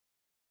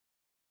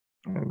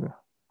Okay.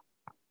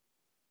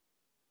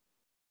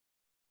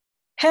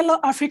 Hello,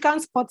 African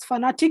sports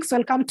fanatics.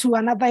 Welcome to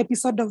another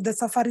episode of the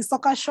Safari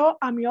Soccer Show.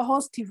 I'm your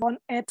host, Yvonne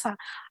Etta.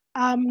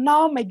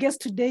 Now, my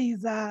guest today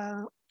is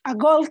a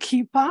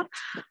goalkeeper.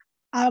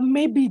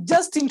 Maybe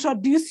just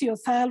introduce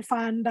yourself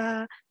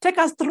and take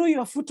us through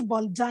your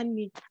football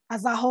journey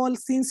as a whole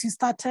since you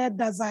started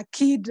as a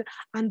kid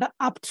and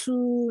up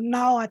to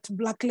now at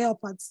Black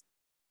Leopards.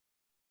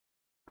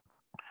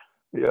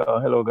 Yeah,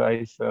 hello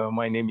guys.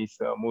 My name is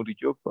Modou,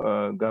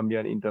 Jobe,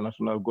 Gambian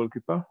International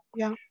goalkeeper.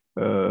 Yeah.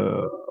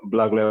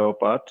 Black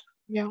Leopard.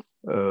 Yeah.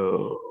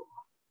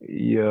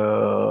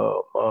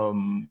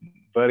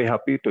 Very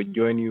happy to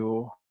join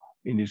you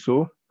in the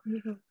show.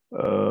 Mm-hmm.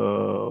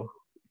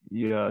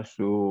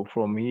 So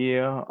from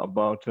here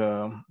about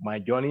my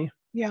journey.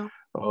 Yeah.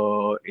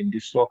 In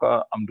this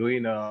soccer I'm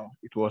doing.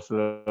 It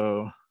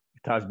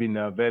has been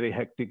a very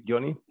hectic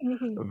journey,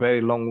 a very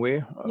long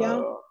way.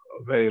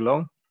 Very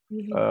long.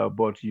 Mm-hmm.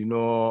 But you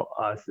know,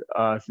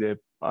 as a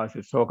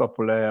soccer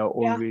player,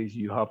 always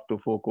you have to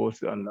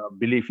focus and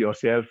believe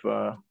yourself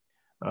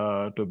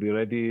to be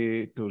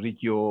ready to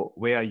reach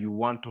where you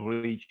want to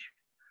reach.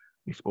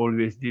 It's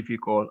always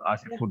difficult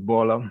as a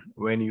footballer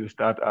when you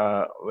start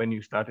a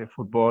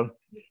football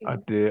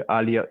at the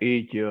earlier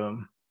age,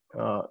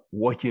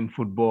 watching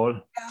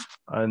football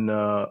and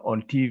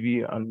on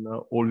TV, and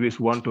always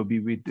want to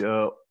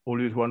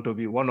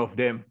be one of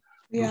them.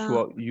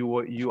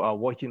 You are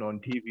watching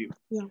on TV.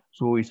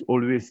 So it's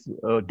always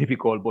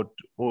difficult, but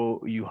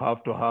you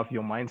have to have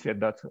your mindset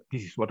that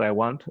this is what I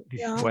want,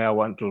 this is where I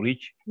want to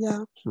reach.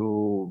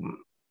 So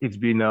it's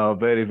been a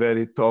very,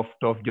 very tough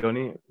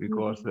journey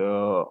because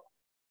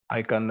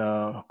I can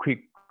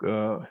quick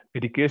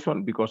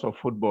education because of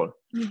football.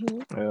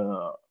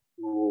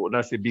 So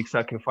that's a big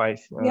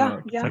sacrifice.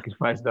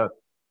 Sacrifice that.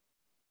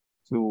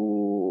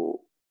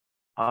 So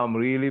I'm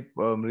really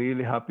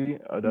happy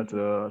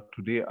that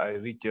today I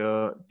reach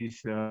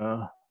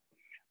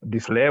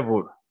this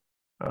level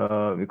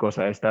because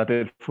I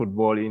started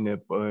football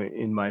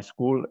in my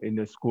school, in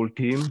the school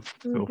team.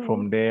 So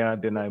from there,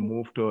 then I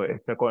moved to a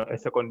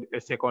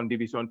second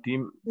division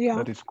team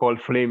that is called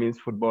Flamings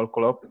Football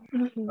Club.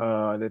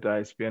 That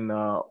I spent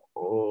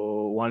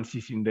 1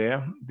 season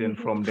there. Then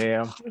from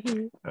there,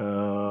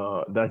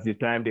 that's the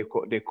time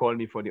they called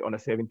me for the under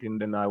 17.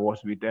 Then I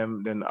was with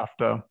them. Then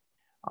after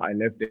I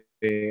left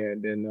there,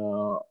 then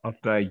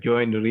after I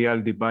joined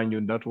Real de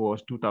Banjul, that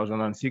was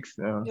 2006.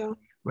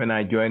 When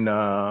I joined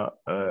a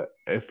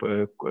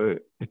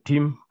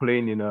team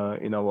playing in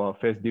our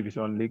first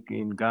division league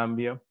in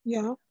Gambia,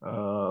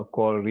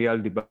 called Real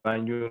de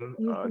Banjul.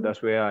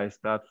 That's where I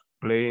started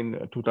playing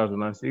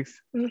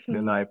 2006.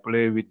 Then I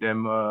played with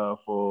them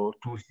for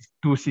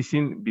two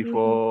seasons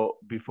before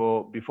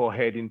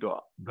heading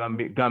to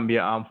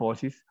Gambia Armed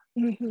Forces.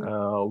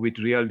 With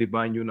Real de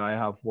Banjul, I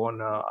have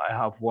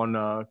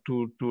won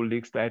two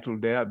leagues title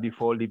there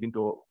before leaving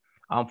to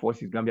Armed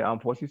Forces, Gambia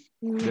Armed Forces.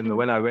 Then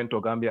when I went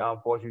to Gambia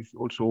Armed Forces,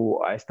 also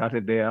I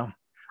started there.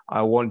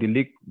 I won the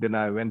league. Then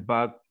I went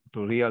back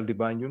to Real de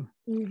Banjul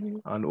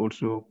and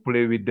also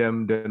play with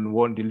them. Then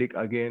won the league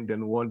again.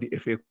 Then won the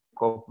FA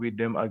Cup with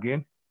them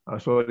again.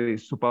 The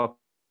Super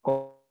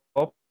Cup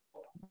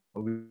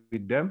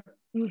with them.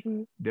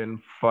 Then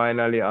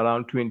finally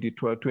around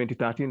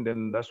 2013,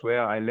 then that's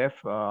where I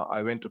left.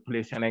 I went to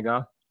play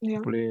Senegal,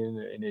 play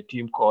in a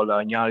team called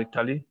Nyari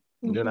Tali.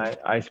 Then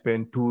I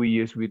spent 2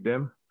 years with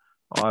them.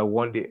 I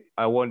won the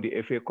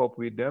FA Cup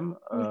with them.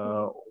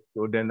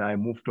 So then I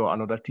moved to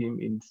another team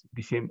in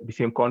the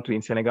same country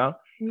in Senegal.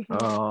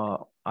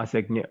 As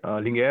a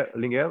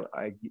Linguère,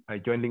 I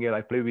joined Linguère.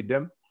 I played with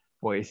them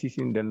for a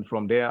season. Then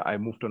from there I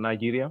moved to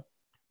Nigeria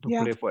to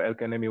play for El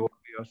Kanemi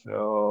Warriors,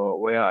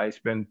 where I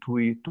spent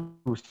two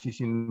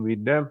seasons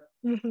with them.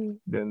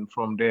 Then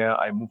from there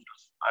I moved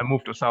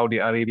to Saudi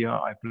Arabia.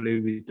 I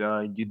played with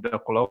Jeddah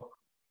Club.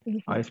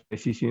 I spent a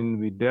season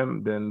with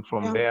them. Then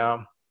from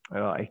there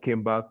I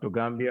came back to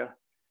Gambia.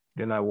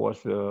 Then I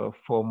was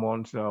 4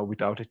 months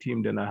without a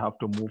team. Then I have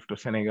to move to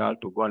Senegal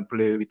to go and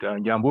play with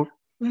Jambour.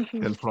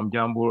 Then from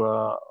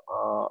Jambour,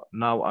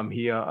 now I'm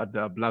here at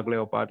the Black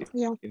Leopard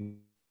in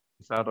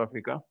South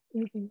Africa.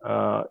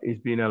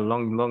 It's been a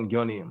long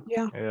journey.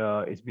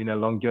 It's been a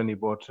long journey,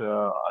 but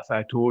as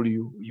I told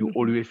you, you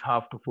always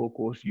have to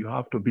focus. You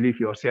have to believe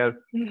yourself.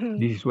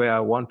 This is where I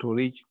want to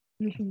reach.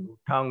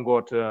 Thank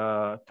God,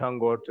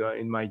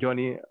 in my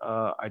journey,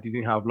 I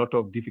didn't have a lot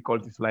of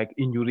difficulties like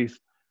injuries.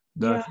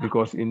 That's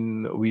because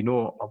we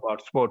know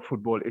about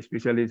football,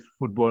 especially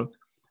football.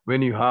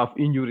 When you have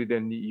injury,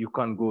 then you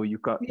can't go. You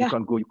can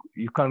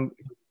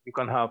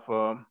have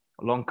a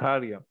long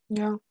career.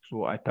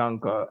 So I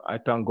thank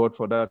God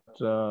for that,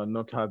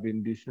 not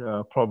having these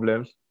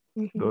problems.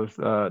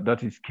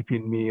 That is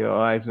keeping me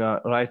right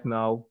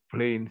now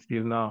playing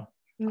still now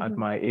at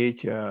my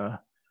age.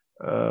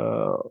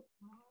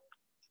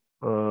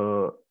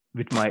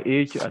 With my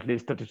age, at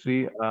least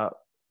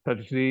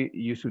 33,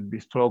 you should be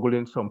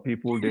struggling. Some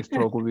people, they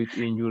struggle with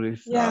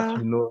injuries, as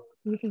you know.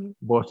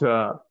 But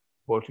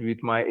but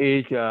with my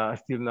age,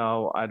 still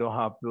now I don't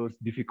have those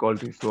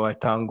difficulties. So I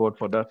thank God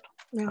for that.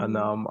 And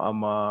I'm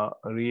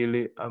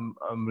really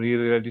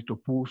ready to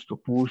push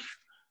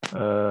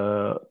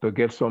to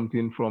get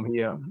something from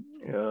here.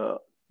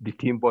 The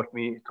team brought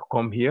me to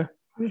come here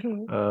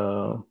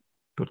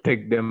to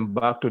take them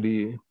back to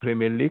the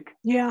Premier League.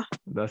 Yeah,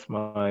 that's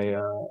my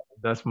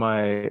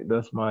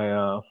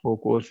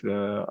focus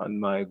and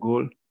my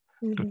goal,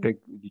 to take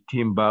the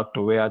team back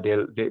to where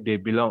they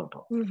belong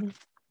to.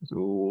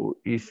 So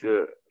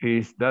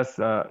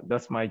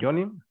that's my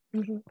journey.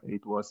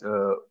 It was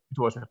a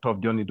tough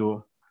journey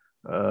though.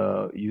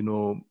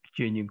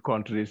 Changing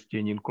countries,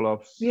 changing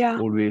clubs,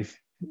 always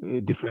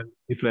different.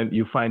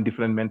 You find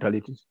different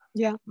mentalities.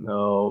 Yeah.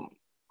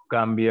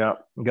 Gambia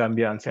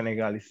and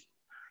Senegal it's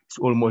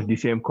almost the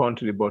same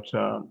country, but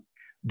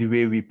the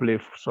way we play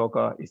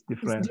soccer is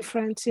different. It's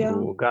different, yeah.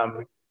 So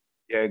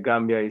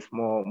Gambia is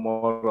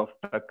more of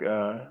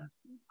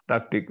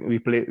tactic.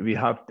 We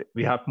have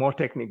more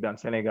technique than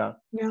Senegal.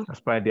 Yeah.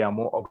 That's why they are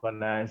more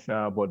organized,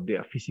 but they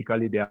are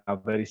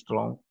very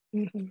strong.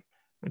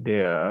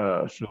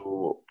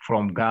 So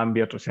from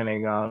Gambia to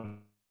Senegal.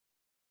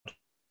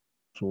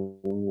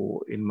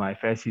 So in my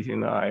first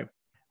season,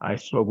 I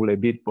struggled a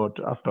bit, but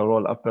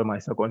after my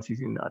second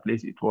season, at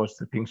least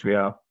things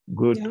were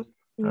good. Yeah.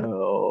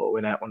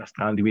 When I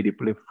understand the way they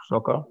play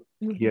soccer.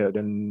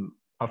 Then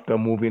after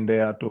moving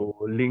there to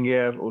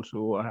Linguère,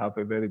 also I have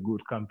a very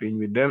good campaign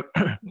with them.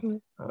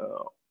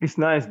 It's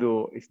nice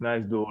though. A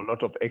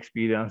lot of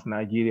experience.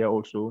 Nigeria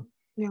also.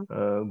 Yeah.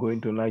 Going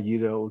to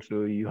Nigeria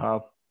also, you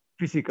have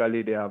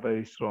physically they are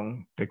very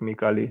strong.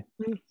 Technically,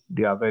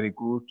 they are very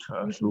good.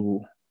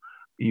 So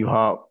you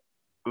have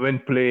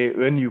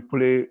when you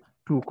play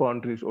 2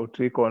 countries or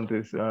 3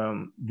 countries,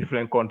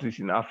 different countries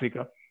in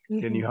Africa,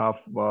 then you have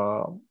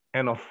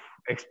enough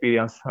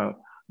experience.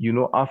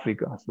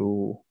 Africa,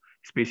 so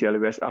especially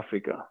West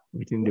Africa,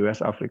 within the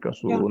West Africa.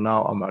 So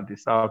now I'm at the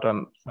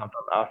Southern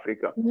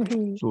Africa.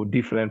 So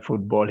different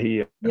football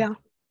here. Yeah.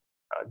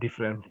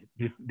 Different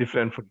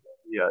football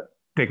here.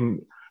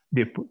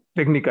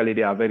 Technically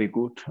they are very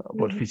good,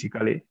 but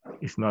physically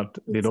it's not.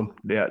 They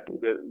are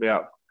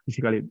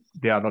physically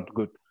they are not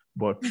good.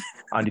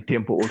 And the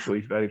tempo also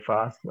is very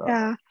fast.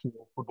 So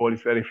football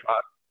is very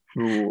fast.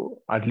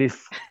 So at least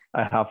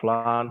I have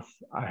learned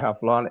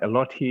a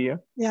lot here.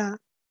 Yeah.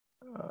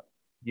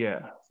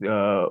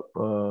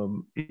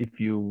 If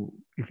you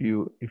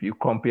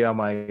compare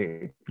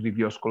my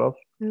previous clubs,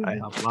 I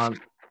have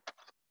learned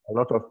a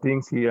lot of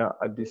things here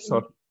at this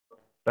short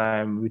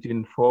time.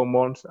 Within 4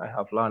 months, I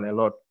have learned a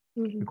lot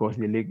because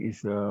the league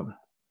is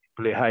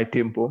play high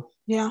tempo.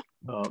 Yeah.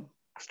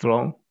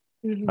 Strong.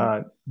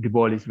 The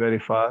ball is very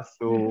fast,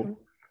 so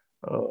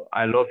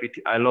I love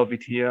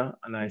it here,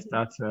 and I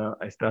start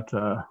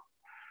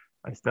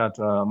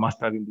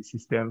mastering the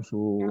system.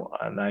 So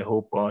and I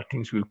hope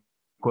things will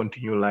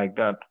continue like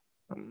that.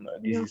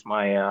 This is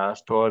my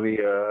story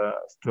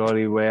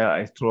where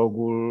I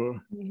struggle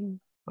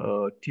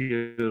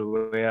till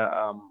where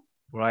I am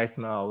right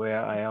now,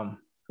 where I am.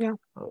 Yeah.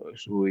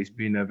 So it's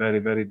been a very,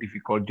 very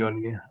difficult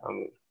journey.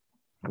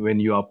 When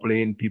you are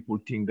playing, people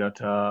think that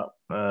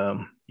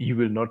you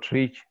will not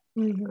reach.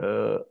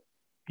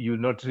 You will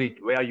not reach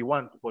where you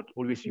want, but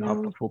always you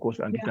have to focus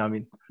and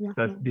determine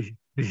that this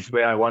is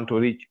where I want to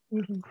reach.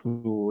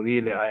 So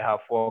really, I have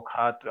worked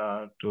hard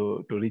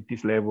to reach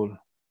this level,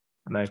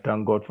 and I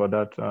thank God for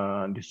that.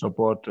 The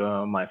support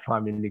my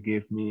family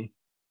gave me,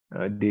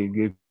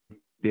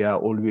 they are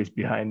always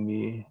behind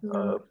me,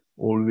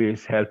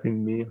 always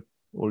helping me,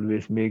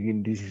 always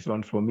making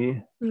decisions for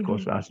me.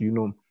 Because as you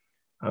know,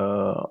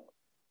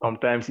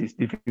 sometimes it's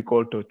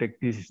difficult to take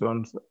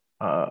decisions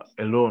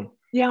alone.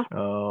 Yeah.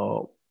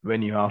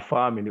 When you have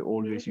family,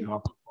 always you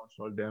have to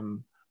consult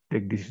them,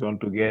 take decisions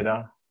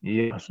together.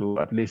 Yeah. So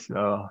at least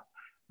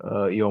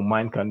your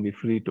mind can be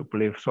free to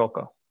play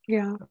soccer.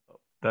 Yeah.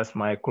 That's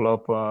my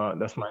club.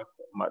 That's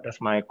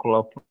my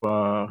club.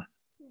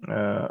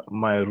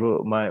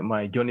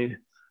 My journey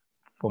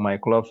for my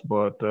clubs,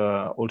 but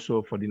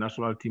also for the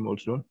national team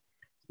also.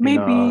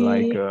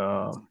 Maybe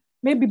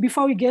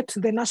before we get to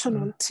the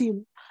national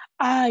team,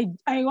 I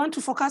want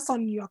to focus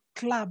on your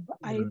club.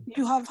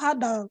 You have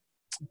had a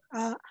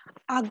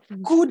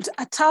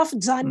tough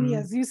journey,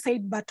 as you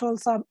said, but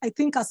also I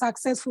think a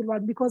successful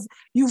one, because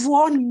you've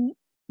won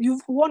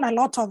a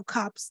lot of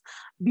cups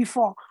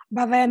before.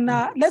 But then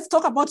let's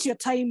talk about your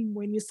time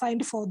when you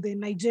signed for the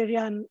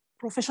Nigerian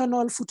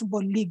Professional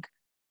Football League.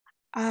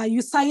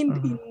 You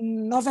signed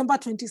in November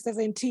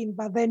 2017,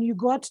 but then you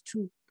got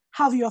to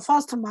have your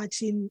first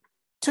match in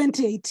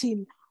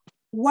 2018.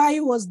 Why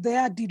was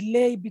there a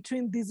delay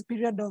between this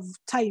period of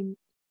time?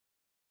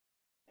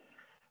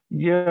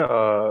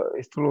 Yeah,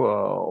 it's true.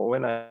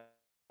 When I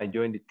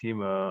joined the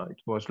team, it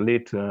was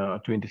late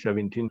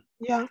 2017.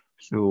 Yeah.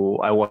 So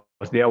I was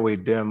there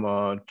with them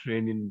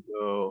training.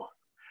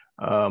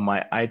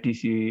 My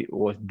ITC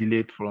was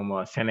delayed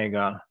from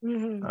Senegal,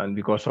 and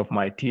because of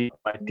my team,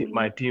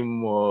 my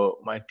team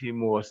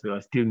was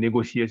still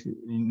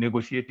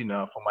negotiating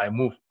for my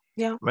move.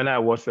 When I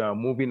was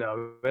moving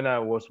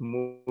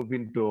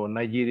to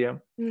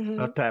Nigeria,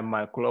 that time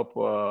my club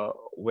were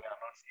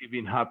not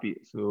even happy,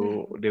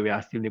 so they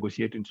were still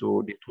negotiating.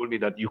 So they told me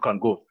that you can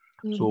go.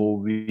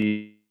 So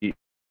we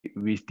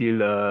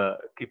still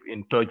keep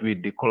in touch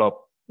with the club.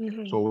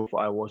 So if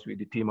I was with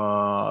the team,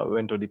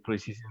 went to the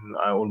preseason.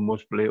 I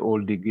almost play all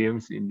the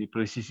games in the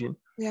preseason.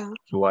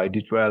 So I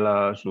did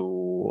well.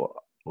 So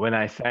when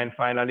I signed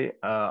finally,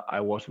 I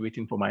was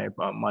waiting for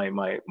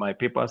my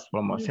papers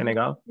from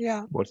Senegal.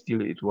 But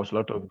still, it was a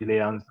lot of delay.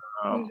 And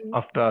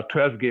after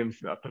 12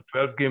 games,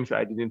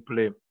 I didn't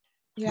play.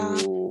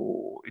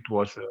 So it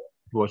was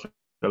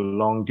a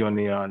long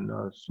journey and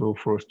so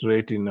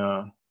frustrating.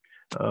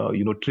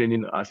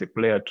 Training as a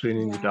player,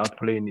 training without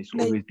playing is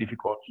always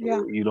difficult.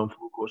 So you don't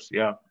focus.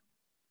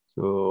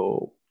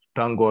 So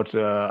thank God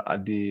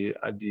at the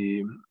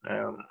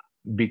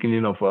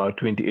beginning of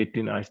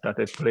 2018, I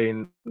started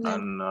playing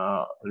and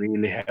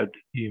really helped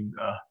the team.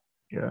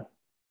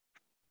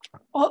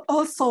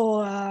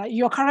 Also,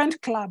 your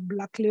current club,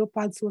 Black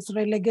Leopards, was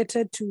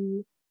relegated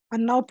to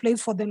and now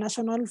plays for the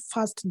National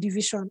First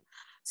Division.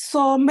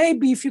 So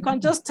maybe if you can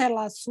just tell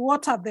us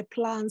what are the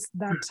plans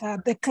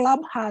that the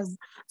club has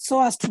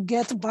so as to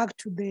get back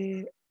to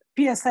the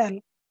PSL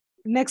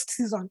next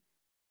season.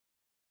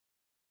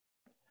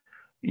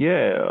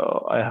 Yeah,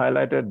 I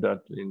highlighted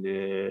that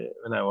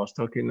when I was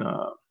talking.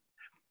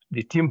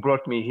 The team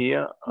brought me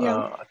here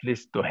at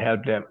least to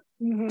help them,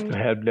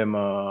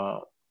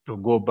 to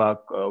go back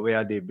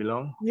where they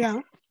belong.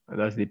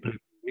 That's the Premier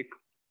League,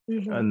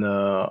 and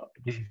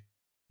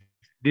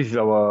this is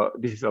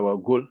our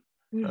goal.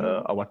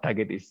 Our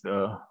target is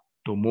to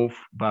move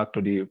back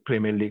to the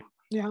Premier League,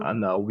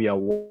 and we are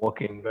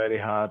working very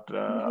hard.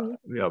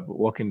 We are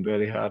working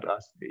very hard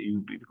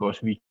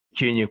because we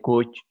change a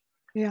coach.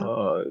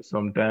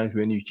 Sometimes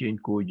when you change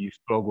coach, you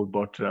struggle,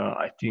 but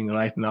I think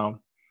right now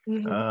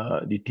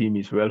the team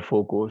is well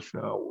focused.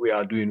 We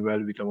are doing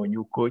well with our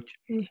new coach,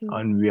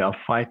 and we are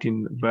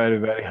fighting very,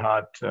 very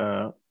hard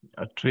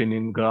at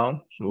training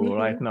ground. So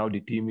right now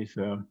the team is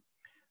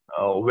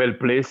well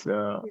placed.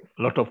 A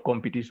lot of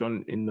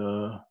competition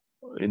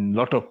in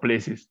lot of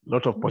places,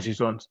 lot of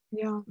positions.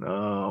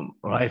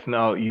 Right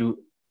now you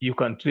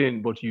can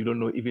train, but you don't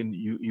know even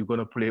you're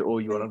gonna play or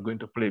you are not going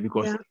to play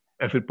because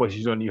every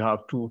position you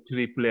have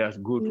 2-3 players,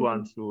 good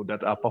ones, so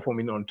that are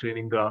performing on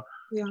training ground.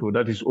 So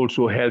that is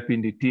also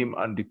helping the team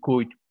and the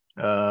coach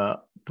to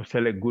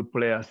select good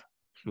players.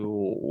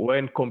 So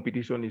when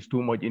competition is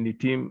too much in the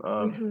team,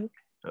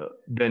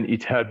 then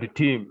it helps the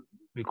team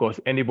because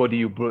anybody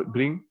you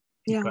bring,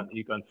 he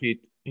can fit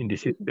in the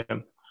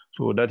system.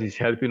 So that is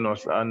helping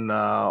us. And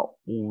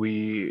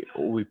we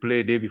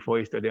played day before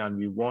yesterday and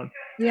we won.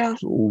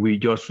 So we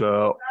just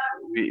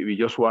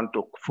want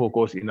to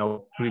focus in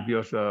our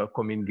previous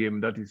coming game.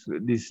 That is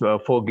these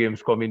 4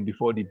 games coming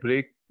before the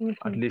break.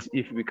 At least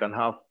if we can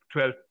have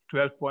 12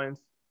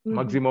 points,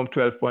 maximum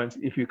 12 points.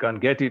 If we can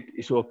get it,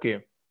 it's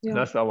okay.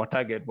 That's our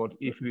target. But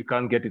if we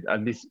can't get it,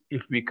 at least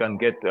if we can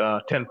get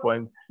 10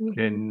 points,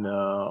 then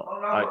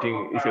I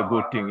think it's a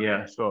good thing.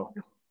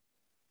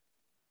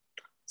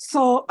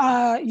 So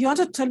you want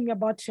to tell me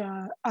about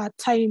your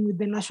time with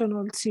the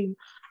national team,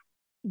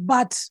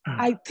 but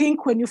I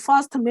think when you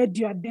first made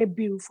your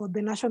debut for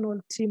the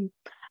national team,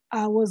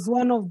 was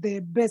one of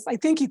the best. I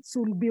think it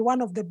will be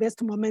one of the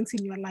best moments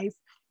in your life.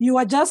 You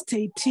were just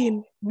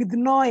 18 with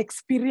no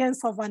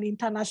experience of an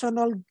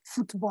international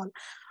football,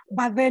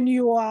 but then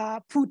you were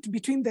put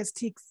between the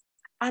sticks.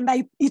 And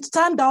it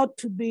turned out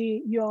to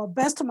be your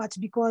best match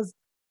because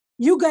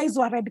you guys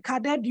were red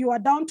carded, you were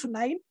down to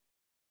 9.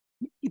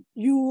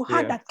 You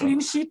had a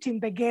clean sheet in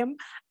the game.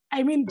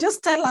 I mean,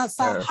 just tell us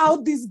how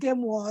this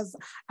game was,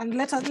 and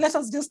let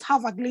us just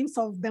have a glimpse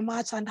of the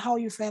match and how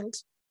you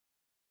felt.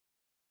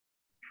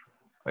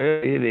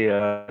 Really,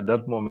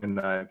 that moment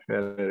I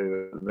felt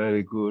very,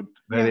 very good,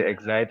 very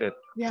excited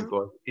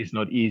because it's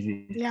not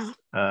easy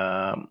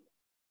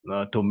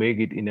to make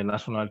it in the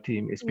national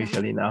team,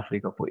 especially in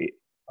Africa for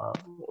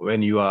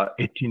when you are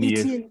 18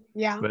 years,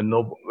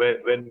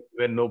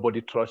 when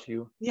nobody trusts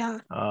you.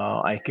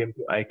 I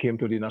came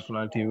to the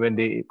national team when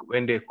they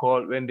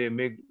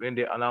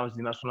announced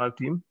the national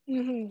team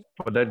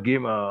for that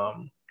game.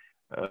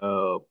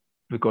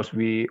 Because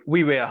we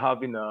were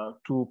having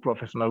 2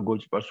 professional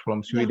goalkeepers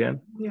from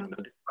Sweden,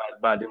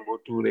 Badembo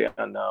Toure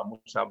and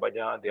Musa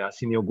Bajan. They are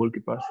senior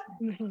goalkeepers,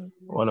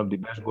 one of the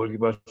best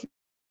goalkeepers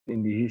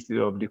in the history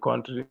of the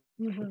country.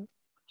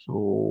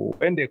 So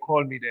when they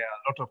call me, there are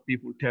a lot of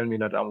people tell me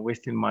that I'm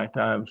wasting my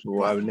time,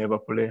 so I will never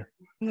play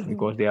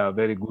because they are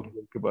very good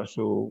goalkeepers.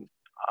 So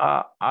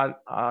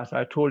as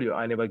I told you,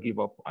 I never give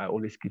up. I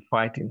always keep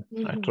fighting.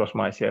 I trust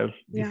myself.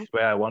 This is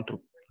where I want to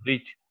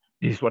reach.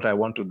 This is what I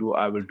want to do.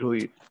 I will do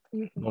it,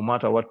 no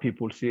matter what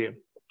people say.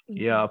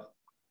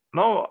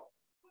 No,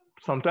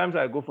 sometimes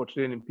I go for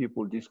training.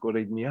 People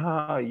discourage me.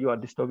 You are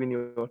disturbing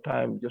your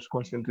time. Just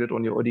concentrate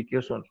on your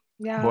education.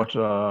 But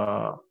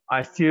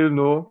I still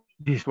know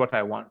this is what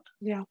I want.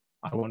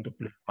 I want to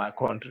play for my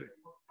country.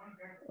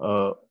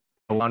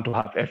 want to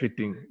have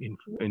everything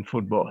in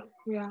football.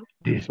 Yeah.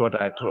 This is what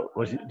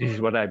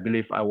I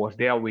believe. I was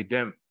there with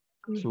them.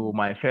 So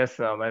my first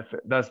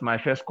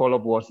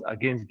call-up was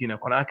against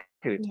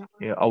Guinea-Conakry,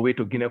 away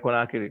to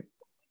Guinea-Conakry.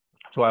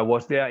 So I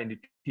was there in the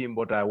team,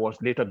 but I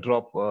was later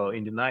dropped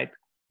in the night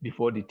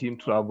before the team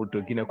traveled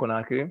to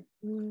Guinea-Conakry.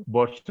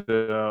 But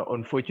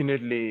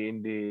unfortunately,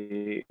 in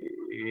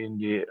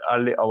the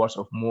early hours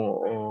of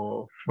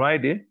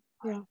Friday,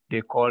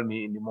 they called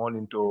me in the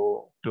morning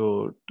to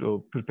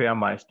prepare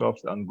my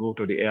stuffs and go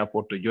to the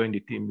airport to join the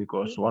team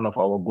because one of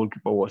our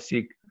goalkeeper was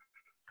sick.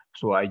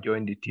 So I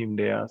joined the team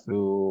there.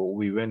 So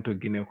we went to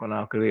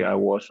Guinea-Conakry. I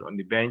was on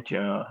the bench.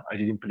 I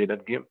didn't play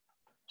that game.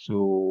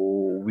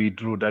 So we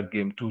drew that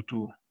game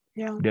 2-2.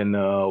 Yeah. Then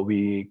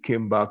we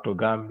came back to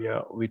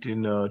Gambia.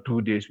 Within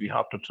 2 days, we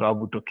have to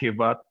travel to Cape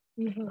Verde.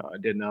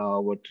 Then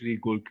our two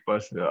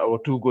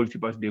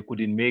goalkeepers, they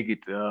couldn't make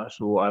it.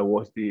 So I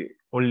was the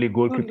only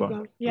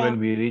goalkeeper when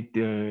we reached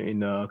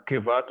in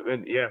Cape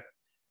Verde.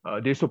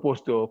 They're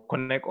supposed to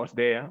connect us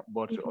there,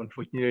 but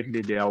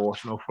unfortunately, there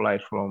was no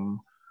flight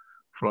from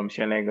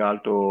Senegal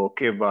to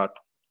Cape Verde.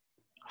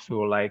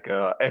 So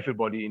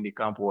everybody in the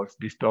camp was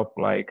disturbed,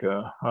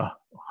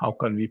 how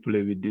can we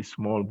play with this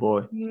small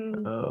boy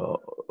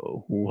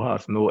who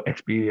has no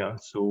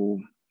experience? So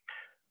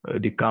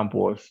the camp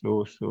was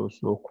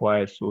so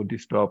quiet, so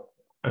disturbed.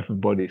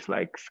 Everybody's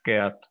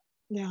scared.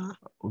 Yeah,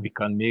 we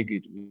can make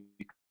it.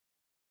 We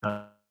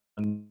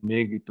can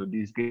make it to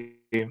this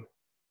game.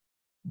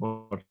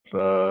 But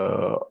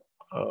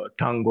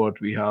thank God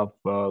we have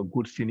a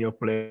good senior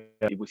player.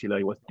 Ibusila,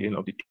 he was the captain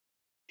of the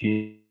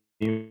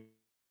team.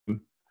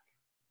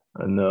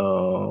 And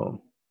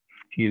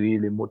he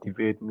really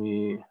motivated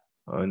me,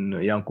 and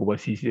Yankuba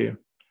Sise,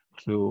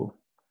 so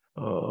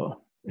a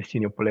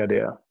senior player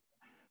there.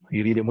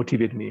 He really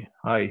motivated me.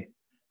 Hi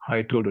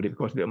Toldo,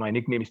 because my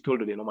nickname is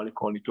Toldo. They normally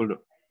call me Toldo.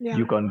 Yeah.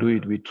 You can do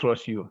it. We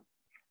trust you.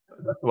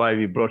 That's why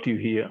we brought you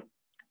here.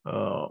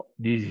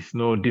 This is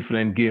no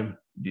different game.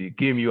 The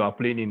game you are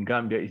playing in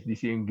Gambia is the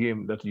same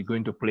game that you're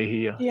going to play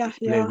here. Yeah,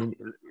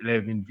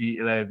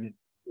 11v11.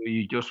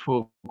 You just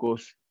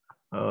focus.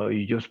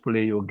 You just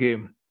play your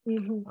game.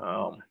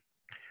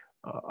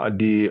 At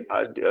the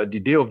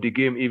day of the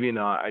game, even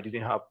I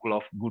didn't have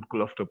good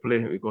glove to play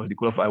because the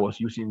glove I was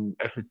using,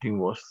 everything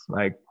was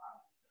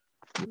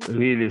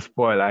really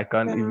spoiled. I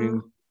can't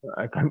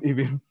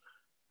even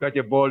catch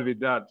a ball with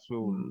that.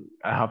 So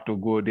I have to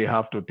go. They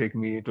have to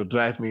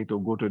drive me to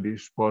go to the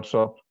sports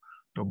shop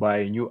to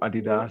buy new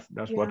Adidas.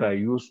 That's what I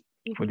use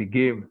for the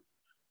game.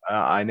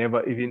 I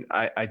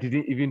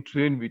didn't even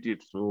train with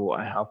it. So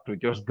I have to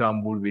just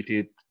gamble with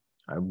it.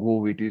 I go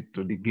with it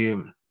to the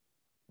game.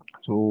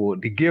 So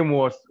the game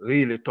was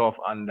really tough,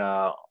 and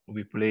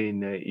we play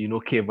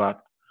in Cape Verde.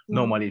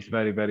 Normally it's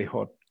very, very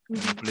hot.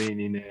 Playing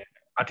in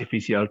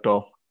artificial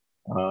turf,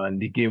 and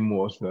the game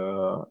was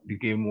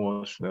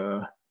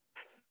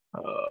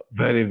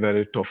very,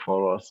 very tough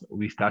for us.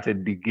 We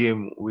started the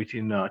game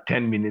within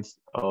 10 minutes.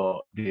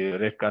 They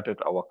red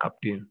carded our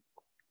captain,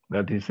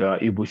 that is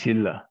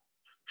Ibusila.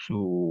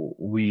 So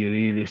we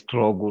really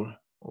struggled.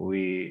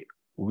 We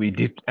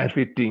did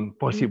everything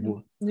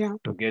possible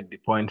to get the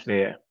points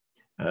there.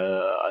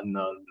 And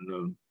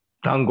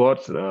thank God,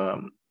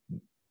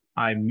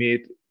 I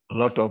made a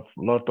lot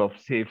of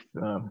saves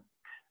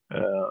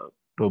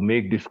to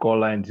make the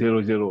scoreline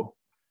 0-0.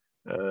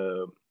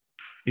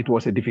 It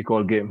was a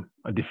difficult game.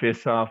 At the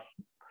first half,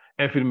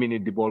 every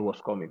minute the ball was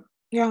coming.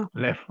 Yeah.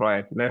 Left,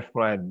 right,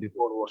 the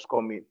ball was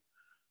coming.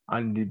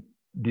 And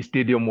the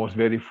stadium was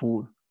very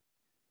full.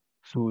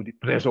 So the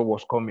pressure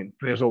was coming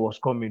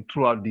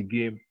throughout the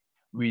game.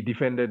 We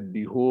defended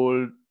the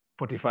whole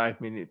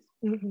 45 minutes.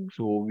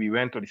 So we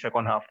went to the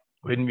second half.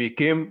 When we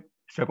came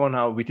second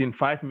half, within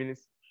 5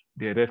 minutes,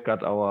 they red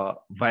card our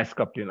vice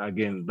captain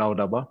again,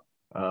 Daudaba.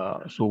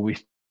 So we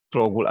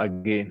struggle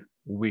again.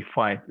 We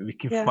fight. We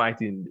keep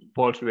fighting.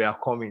 Balls were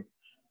coming.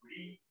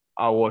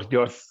 I was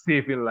just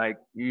saving,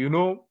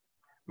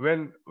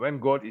 when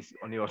God is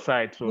on your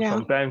side. So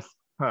sometimes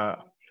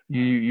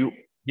you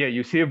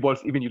save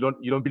balls even you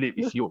don't believe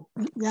it's you.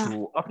 Yeah.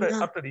 So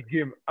after the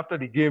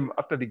game,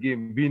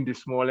 being the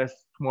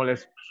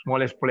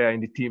smallest player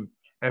in the team,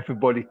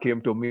 everybody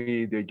came to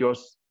me. They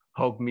just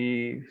hugged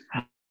me.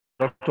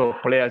 Lots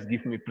of players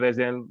give me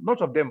presents.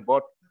 Lots of them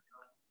bought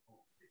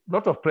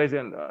lot of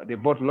present. They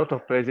bought a lot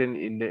of present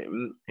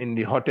in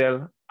the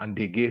hotel, and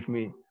they gave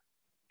me,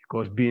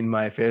 because being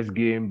my first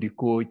game, the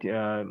coach,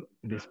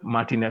 this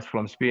Martinez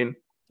from Spain,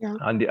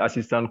 and the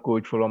assistant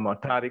coach from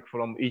Tariq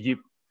from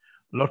Egypt.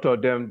 A lot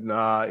of them,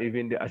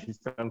 even the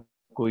assistant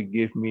coach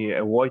gave me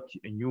a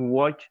new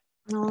watch,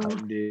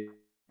 and the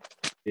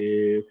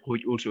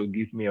coach also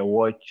gave me a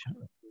watch.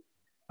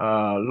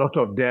 A lot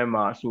of them,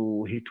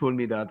 so he told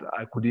me that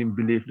I couldn't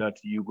believe that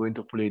you're going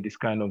to play this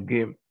kind of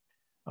game.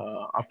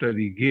 After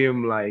the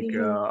game,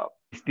 the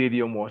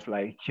stadium was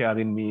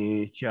cheering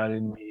me.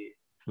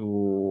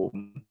 So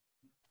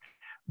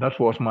that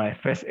was my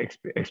first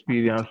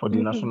experience for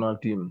the national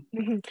team.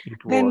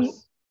 It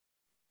was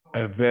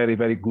a very,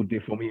 very good day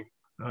for me.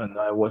 And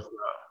I was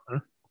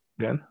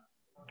then.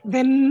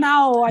 Then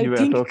now I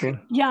think, talking?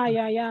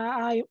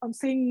 I'm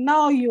saying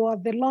now you are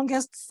the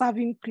longest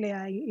serving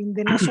player in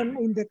the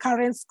in the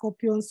current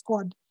Scorpion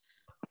squad,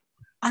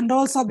 and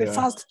also the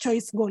first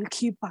choice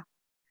goalkeeper.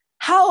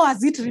 How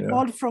has it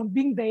evolved from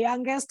being the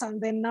youngest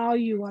and then now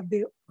you are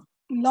the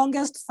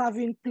longest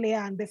serving player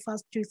and the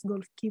first choice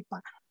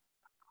goalkeeper?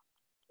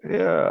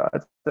 Yeah,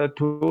 as I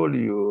told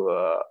you,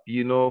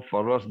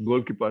 for us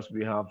goalkeepers,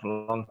 we have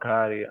long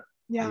career.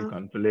 You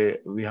can play.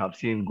 We have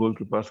seen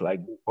goalkeepers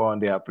like before,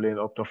 and they are playing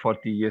up to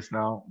 40 years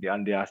now,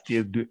 and they are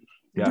still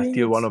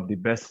one of the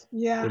best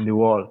in the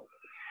world.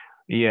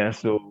 Yeah,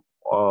 so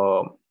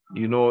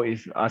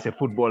it's as a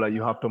footballer,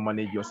 you have to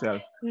manage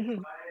yourself.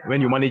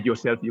 When you manage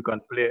yourself, you can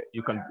play.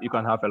 You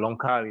can have a long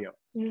career.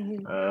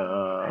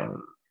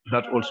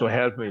 That also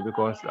helped me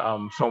because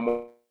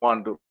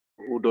someone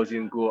who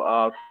doesn't go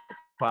out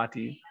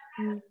party.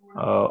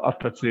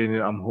 After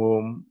training, I'm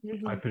home.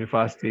 I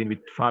prefer staying with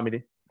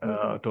family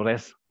to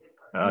rest.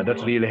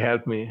 That really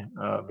helped me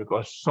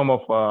because some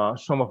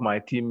of my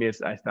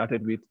teammates I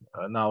started with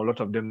now a lot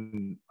of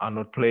them are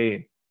not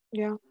playing.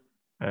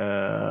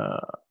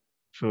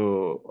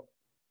 So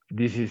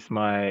this is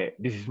my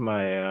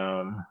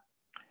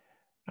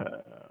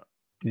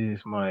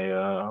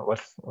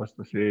what's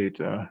to say it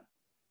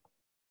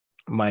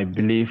my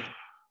belief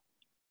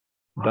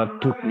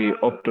that took me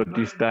up to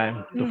this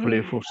time to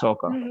play for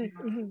soccer.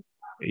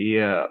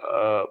 Yeah,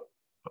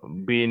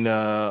 being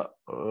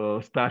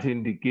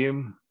starting the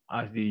game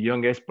as the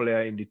youngest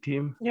player in the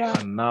team,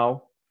 and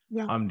now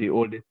I'm the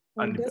oldest,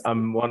 and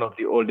I'm one of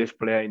the oldest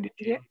player in the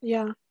team.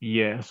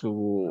 Yeah.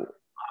 So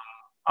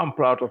I'm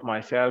proud of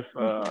myself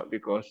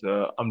because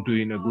I'm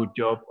doing a good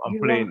job. I'm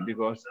playing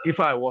because if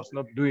I was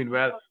not doing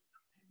well,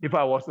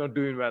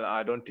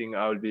 I don't think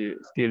I will be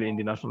still in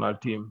the national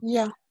team.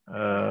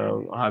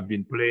 I have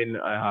been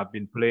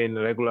playing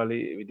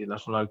regularly with the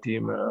national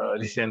team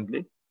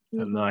recently,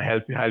 and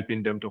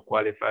helping them to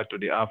qualify to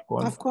the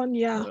AFCON.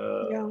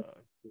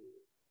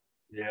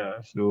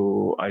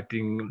 So I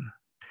think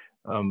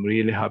I'm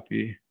really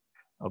happy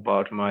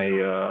about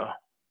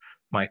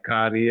my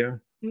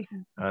career,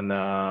 and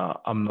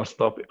I'm not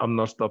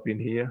stopping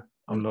here.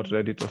 I'm not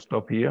ready to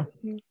stop here.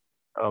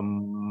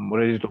 I'm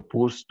ready to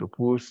push to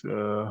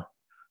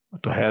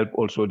help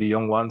also the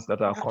young ones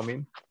that are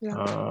coming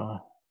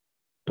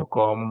to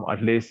come,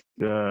 at least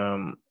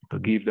to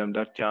give them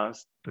that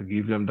chance, to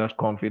give them that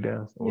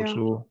confidence,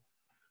 also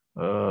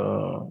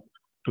to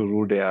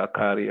rule their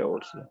career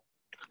also.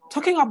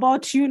 Talking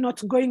about you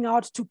not going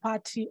out to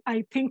party,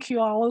 I think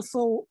you are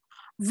also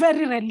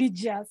very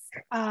religious,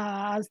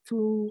 as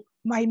to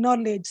my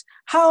knowledge.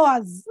 How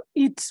has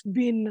it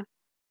been?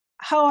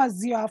 How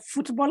has your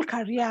football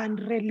career and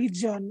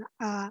religion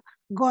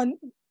gone?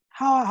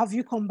 How have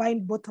you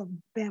combined both of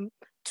them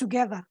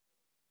together?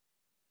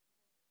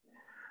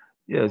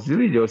 Yes,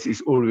 religious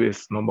is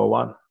always number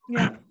one.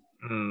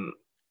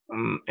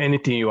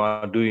 Anything you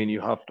are doing,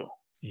 you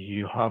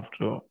have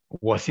to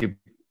worship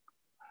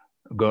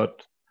God.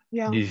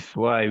 This is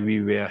why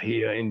we were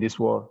here in this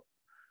world.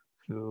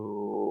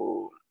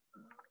 So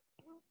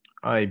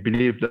I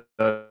believe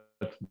that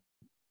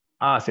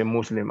as a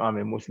Muslim, I'm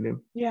a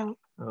Muslim.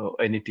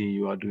 Anything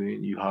you are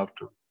doing, you have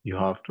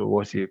to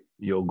worship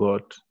your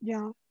God.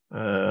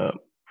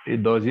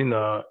 It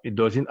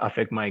doesn't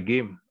affect my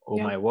game or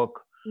my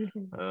work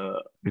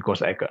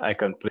because I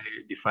can pray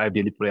the 5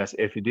 daily prayers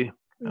every day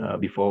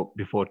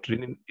before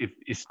training. If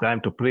it's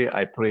time to pray,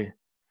 I pray.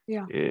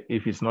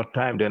 If it's not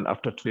time, then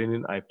after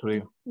training, I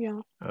pray.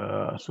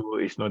 So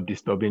it's not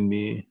disturbing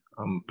me.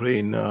 I'm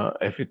praying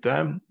every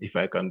time. If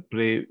I can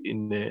pray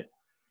in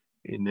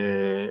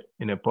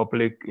a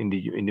public in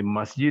the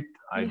masjid,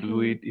 I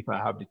do it. If I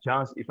have the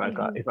chance, if I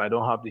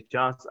don't have the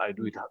chance, I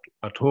do it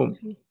at home.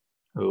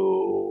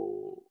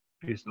 So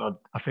it's not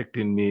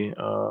affecting me.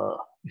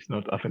 It's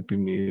not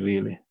affecting me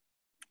really.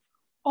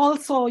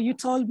 Also, you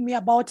told me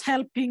about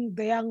helping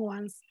the young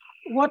ones.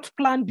 What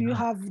plan do you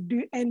have?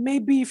 And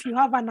maybe if you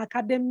have an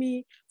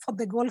academy for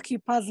the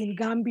goalkeepers in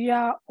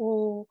Gambia,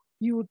 or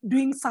you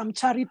doing some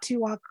charity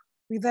work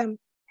with them?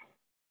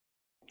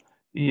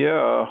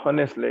 Yeah,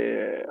 honestly,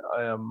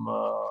 I am.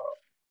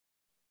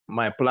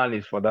 My plan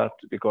is for that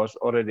because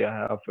already I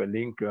have a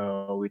link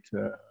with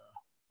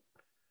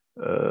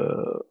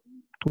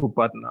 2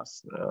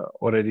 partners.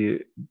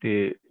 Already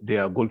they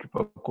are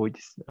goalkeeper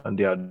coaches, and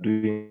they are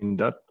doing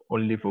that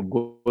only for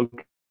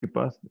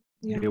goalkeepers.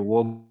 They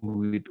work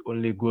with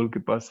only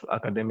goalkeepers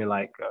academy,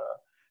 like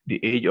the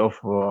age of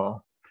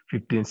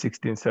 15,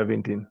 16,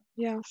 17.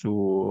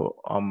 So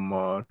I'm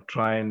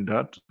trying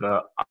that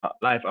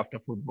life after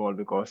football,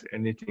 because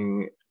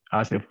anything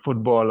as a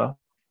footballer,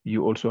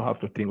 you also have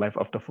to think life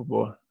after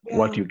football.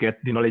 What you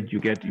get, the knowledge you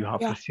get, you have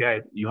to share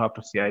it. You have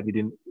to share it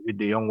with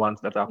the young ones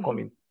that are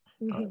coming.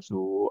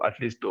 So at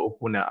least to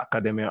open an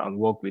academy and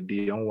work with the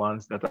young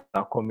ones that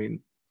are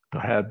coming to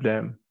help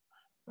them.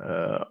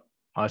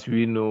 As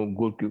we know,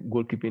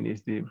 goalkeeping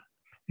is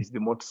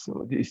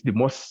the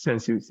most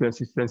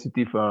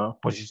sensitive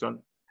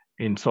position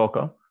in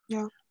soccer.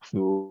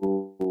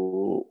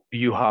 So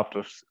you have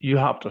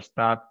to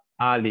start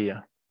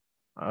earlier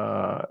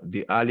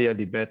the earlier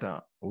the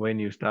better. When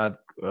you start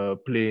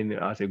playing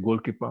as a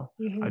goalkeeper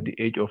at the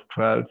age of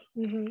 12,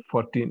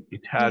 14,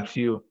 it helps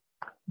you.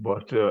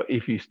 But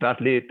if you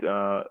start late,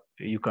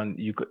 you can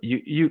be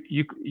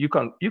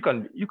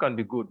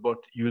good, but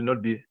you will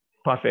not be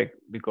perfect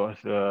because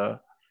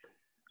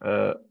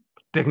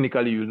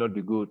technically you will not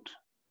be good.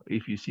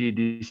 If you see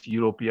these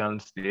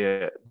Europeans,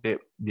 they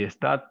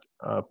start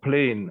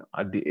playing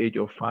at the age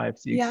of 5,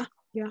 6.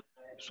 Yeah.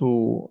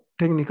 So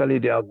technically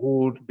they are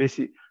good.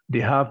 Basic, they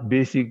have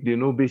basic, they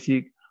know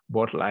basic.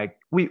 But like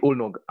we all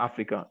know,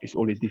 Africa is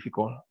always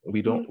difficult.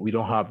 We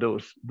don't have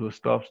those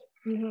stuff.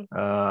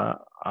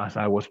 As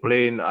I was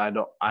playing, I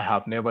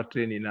have never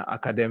trained in an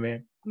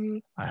academy.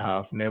 I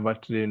have never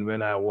trained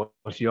when I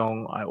was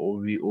young.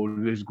 We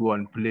always go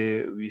and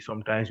play.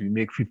 Sometimes we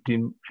make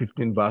 15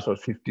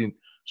 versus 15.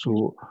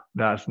 So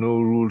there's no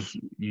rules.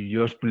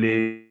 You just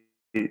play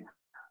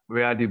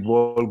where the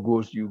ball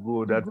goes, you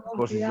go that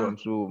position.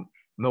 Yeah. So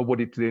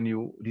nobody train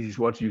you. This is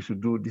what you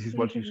should do. This is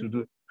what you should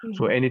do.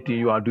 So anything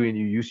you are doing,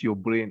 you use your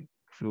brain.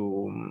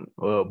 So,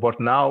 but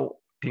now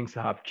things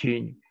have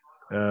changed.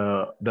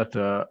 That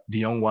the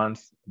young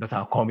ones that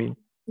are coming,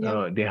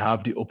 they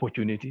have the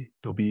opportunity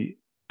to be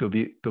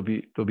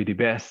the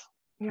best,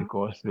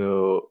 because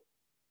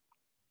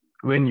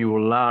when you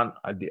learn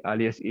at the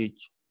earliest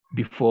age,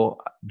 before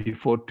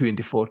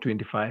 24,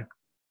 25,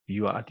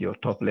 you are at your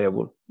top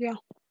level. Yeah.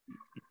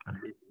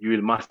 You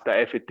will master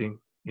everything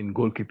in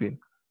goalkeeping.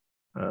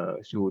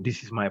 So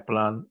this is my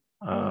plan,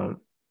 to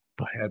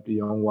help the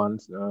young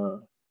ones,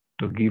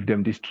 to give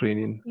them this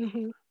training,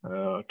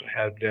 to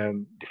help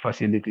them the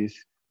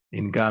facilities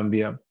in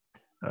Gambia.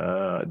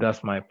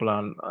 That's my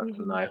plan,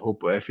 and I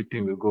hope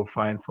everything will go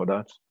fine for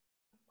that.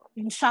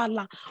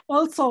 Inshallah.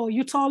 Also,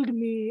 you told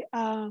me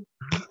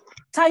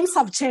times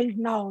have changed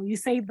now. You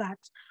say that.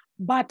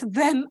 But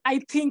then I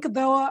think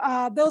there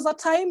was a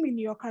time in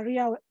your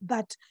career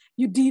that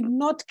you did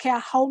not care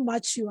how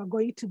much you are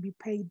going to be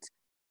paid.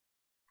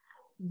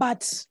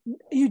 But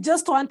you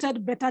just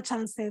wanted better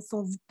chances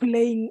of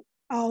playing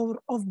or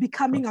of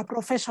becoming a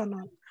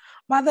professional.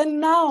 But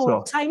then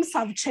now times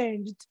have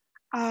changed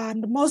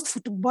and most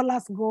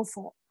footballers go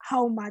for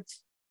how much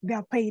they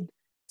are paid.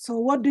 So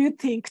what do you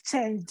think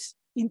changed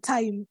in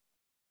time?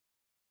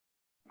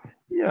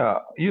 Yeah,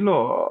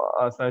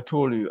 as I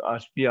told you,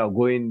 as we are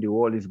going, the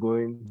world is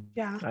going,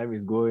 time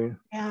is going.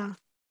 Yeah.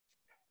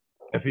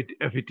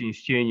 Everything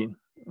is changing.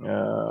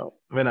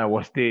 When I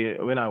was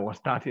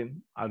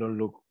starting, I don't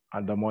look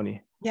at the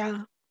money.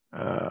 Yeah.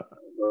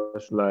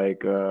 It's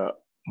like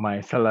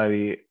my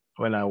salary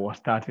when I was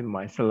starting,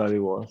 my salary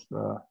was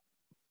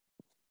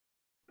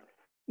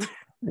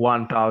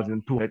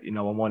 1,200 in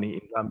our money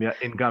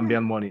in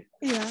Gambian money.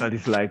 Yeah. That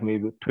is like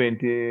maybe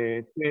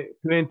 $20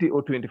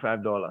 or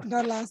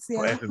 $25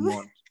 for every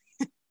month.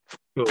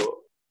 So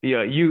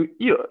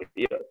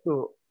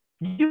so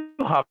you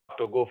have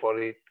to go for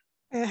it.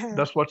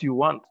 That's what you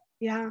want.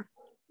 Yeah.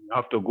 You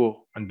have to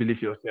go and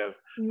believe yourself.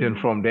 Then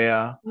from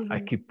there, I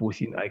keep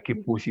pushing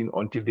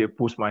until they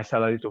push my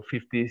salary to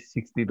 $50,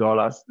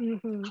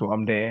 $60. So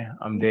I'm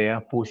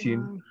there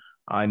pushing.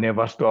 I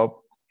never stop.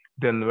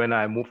 Then when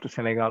I moved to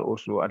Senegal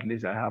also, at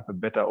least I have a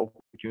better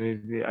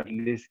opportunity. At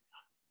least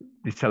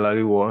the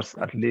salary was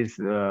at least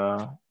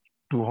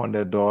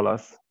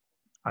 $200.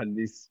 At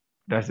least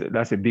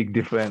that's a big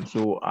difference.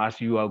 So as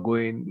you are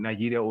going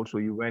Nigeria also,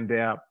 you went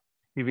there.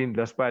 Even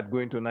despite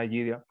going to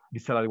Nigeria, the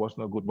salary was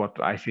not good.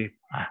 But I say,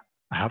 I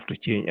have to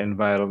change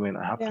environment.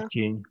 I have to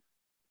change.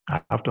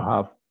 I have to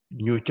have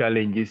new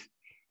challenges,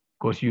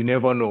 because you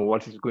never know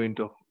what is going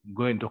to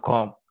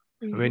come.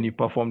 When you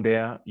perform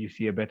there, you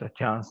see a better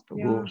chance to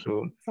go.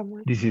 So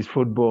this is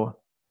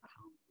football.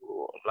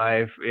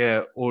 Life,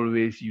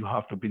 always you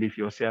have to believe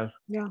yourself.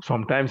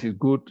 Sometimes it's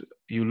good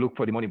you look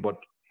for the money, but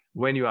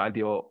when you are at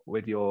your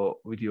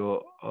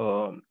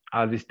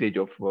early stage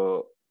of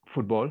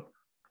football,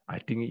 I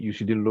think you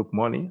shouldn't look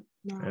money.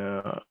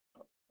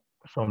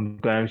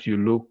 Sometimes you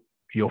look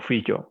your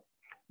future,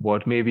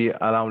 but maybe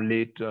around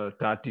late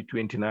 30,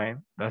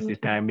 29, that's the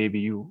time maybe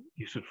you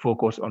should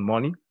focus on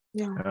money.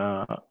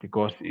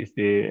 Because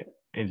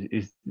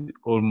it's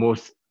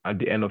almost at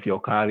the end of your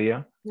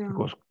career.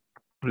 Because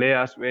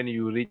players, when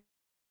you reach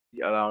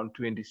around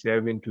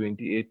 27,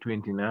 28,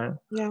 29,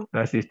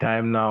 that's the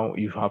time now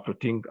you have to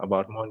think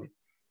about money.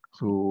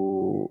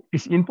 So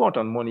it's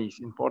important. Money is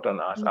important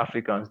as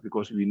Africans,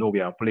 because we know we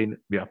are playing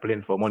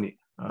for money.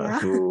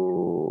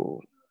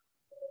 So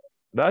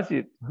that's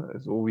it.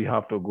 So we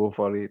have to go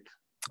for it.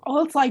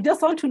 Also, I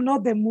just want to know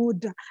the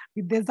mood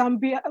with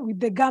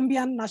the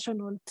Gambian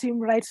national team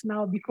right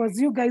now, because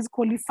you guys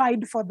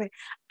qualified for the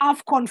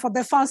AFCON for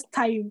the first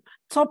time,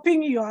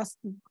 topping your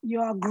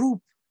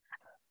group.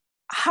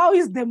 How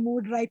is the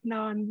mood right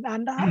now,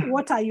 and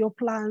what are your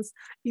plans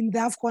in the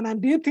AFCON?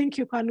 And do you think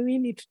you can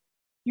win it?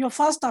 Your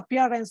first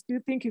appearance, do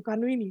you think you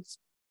can win it?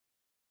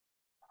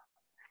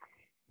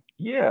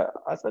 Yeah,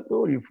 as I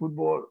told you,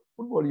 football,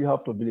 you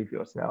have to believe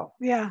yourself.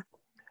 Yeah.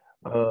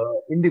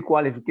 In the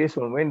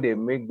qualification, when they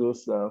make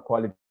those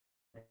qualification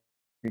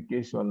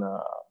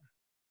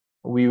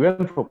we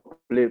went for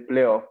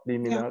playoff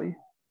preliminary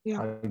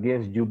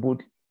against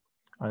Djibouti,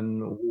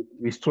 and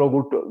we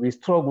struggled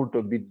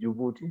to beat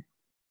Djibouti.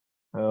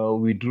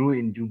 We drew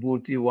in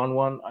Djibouti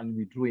 1-1, and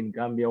we drew in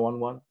Gambia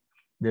 1-1.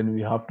 Then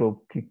we have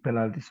to kick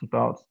penalty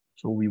shootouts,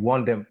 so we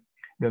won them.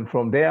 Then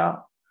from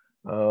there,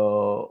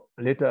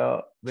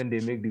 later when they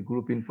make the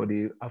grouping for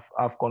the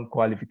AFCON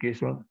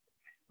qualification,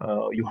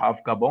 you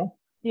have Gabon.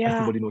 Yeah.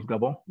 Everybody knows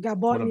Gabon.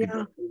 One of the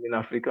best teams in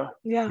Africa.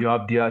 Yeah. You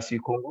have DRC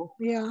Congo.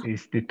 Yeah.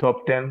 It's the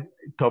top 10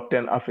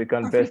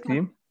 African best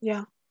team.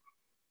 Yeah.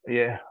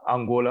 Yeah.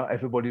 Angola.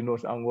 Everybody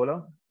knows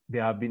Angola. They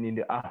have been in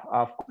the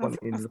AFCON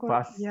in the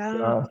past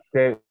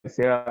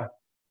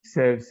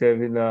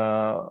seven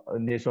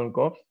nation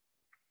cups.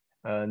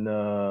 And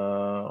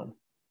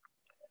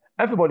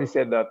everybody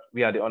said that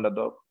we are the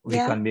underdog. We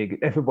can make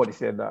it. Everybody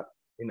said that.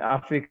 In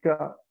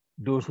Africa,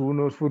 those who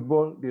knows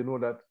football, they know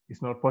that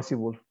it's not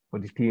possible for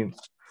the team.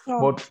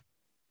 But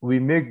we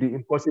make the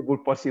impossible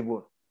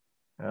possible.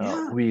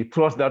 We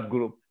trust that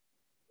group.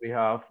 We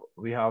have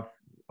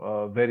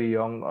very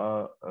young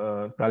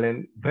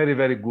talent, very,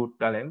 very good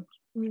talent,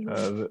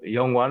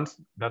 young ones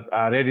that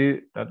are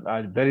ready, that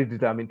are very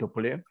determined to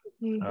play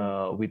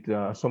with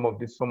some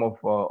of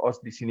us,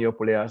 the senior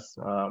players.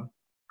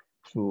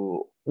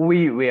 So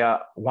we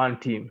are one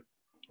team,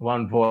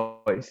 one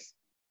voice,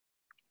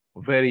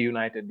 very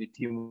united. The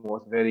team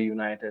was very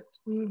united.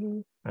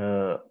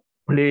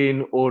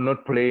 Playing or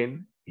not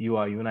playing, you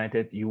are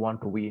united. You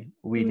want to win.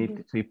 We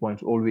need 3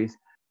 points always.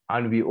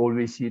 And we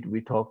always sit, we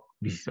talk,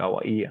 this is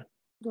our year.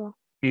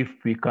 If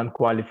we can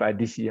qualify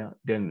this year,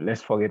 then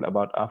let's forget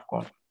about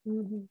AFCON.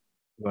 You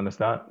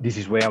understand? This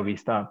is where we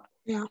stand.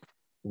 Yeah.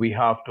 We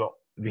have to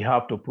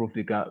prove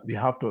we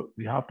have to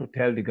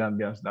tell the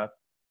Gambians that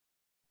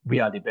we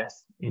are the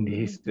best in the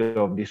history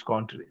of this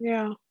country.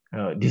 Yeah.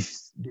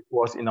 This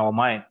was in our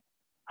mind.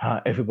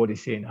 Everybody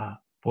saying,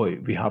 boy,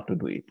 we have to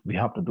do it. We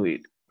have to do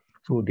it.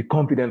 So the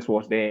confidence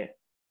was there.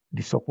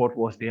 The support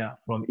was there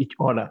from each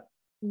other.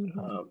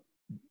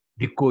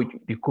 The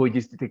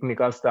coaches, the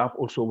technical staff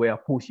also were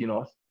pushing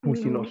us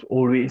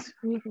always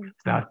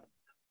that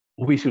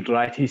we should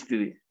write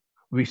history.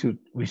 We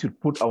should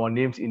put our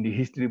names in the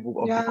history book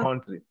of the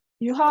country.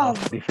 You have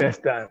the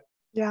first time.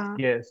 Yeah.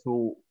 Yeah.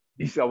 So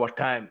this is our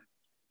time.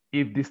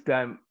 If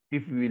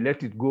we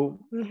let it go,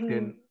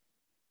 then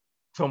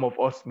some of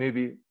us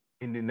maybe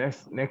in the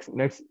next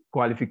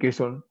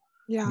qualification,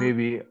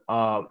 maybe we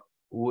are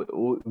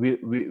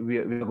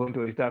going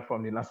to retire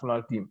from the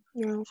national team.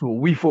 Yeah. So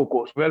we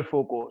well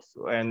focused.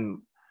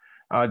 And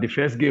the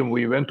first game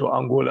we went to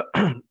Angola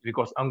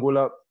because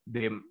Angola,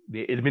 they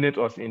eliminate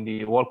us in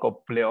the World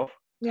Cup playoff.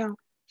 Yeah.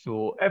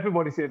 So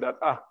everybody said that,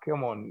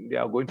 come on, they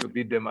are going to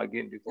beat them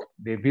again because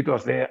they beat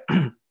us there.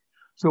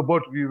 So,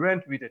 but we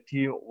went with a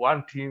team,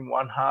 one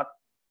heart,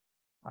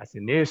 as a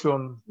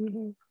nation,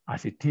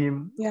 as a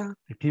team. Yeah.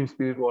 The team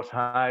spirit was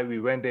high. We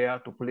went there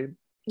to play.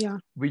 Yeah.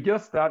 We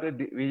just started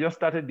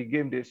the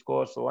game. They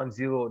scored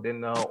 1-0. Then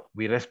now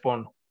we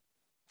respond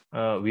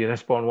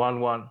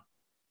 1-1.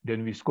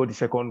 Then we scored the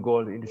second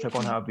goal in the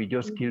second half. We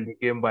just killed the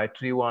game by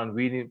 3-1,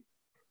 winning.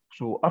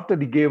 So after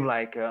the game,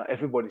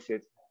 everybody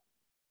said,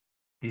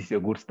 this is a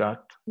good start.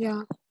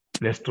 Yeah.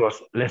 Let's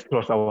trust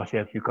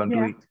ourselves. You can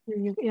do it.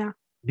 Yeah.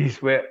 This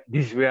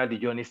is where the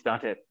journey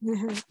started.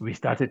 We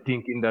started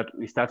thinking that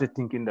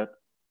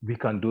we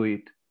can do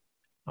it.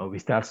 We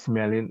start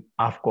smelling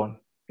AFCON.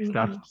 We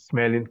start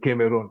smelling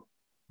Cameroon.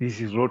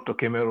 This is road to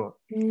Cameroon.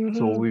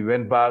 So we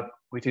went back.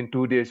 Within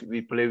 2 days,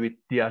 we played with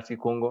DRC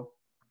Congo.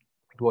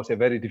 It was a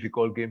very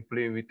difficult game,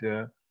 playing with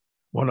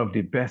one of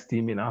the best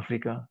teams in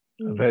Africa,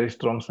 a very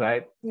strong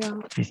side,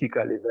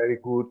 physically very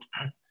good.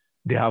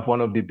 They have one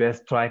of the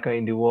best strikers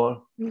in the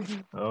world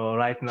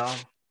right now.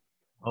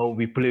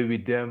 We play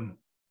with them.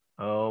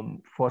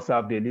 First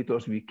half, they let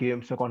us, we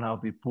came. Second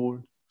half, we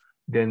pulled.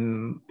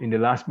 Then in the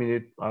last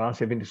minute, around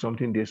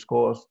 70-something, they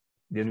scored.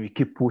 Then we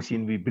keep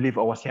pushing. We believe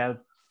ourselves.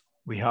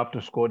 We have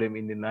to score them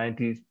in the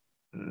 90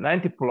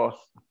 plus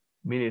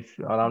minutes,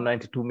 around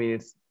 92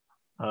 minutes,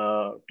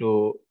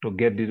 to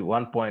get the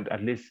 1 point,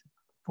 at least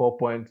 4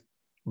 points.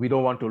 We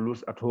don't want to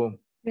lose at home.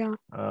 Yeah.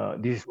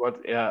 This is what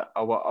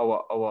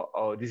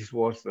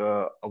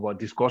our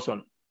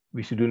discussion.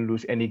 We shouldn't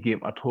lose any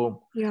game at home.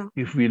 Yeah.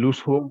 If we lose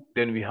home,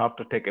 then we have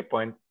to take a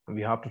point.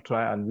 We have to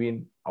try and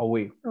win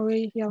away.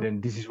 Yeah.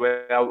 Then this is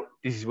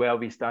where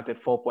we started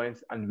 4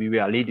 points and we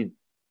were leading.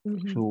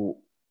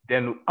 So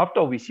then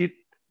after we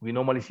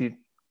normally sit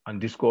and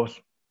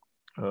discuss.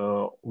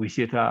 We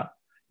sit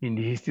in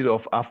the history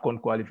of AFCON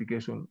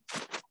qualification.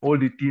 All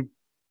the teams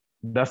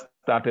that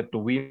started to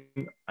win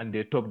and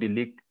they top the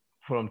league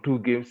from 2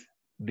 games,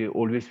 they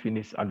always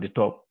finish at the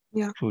top.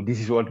 Yeah. So this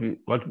is what we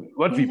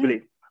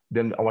played.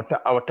 Then our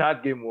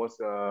third game was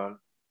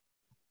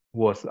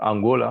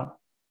Angola.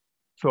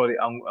 Sorry,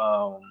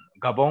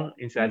 Gabon.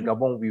 Inside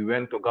Gabon, we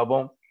went to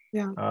Gabon.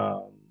 Yeah.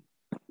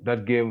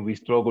 That game we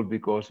struggled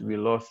because we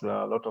lost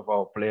a lot of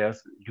our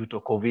players due to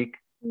COVID.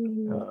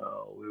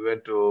 We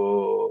went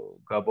to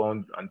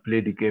Gabon and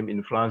played the game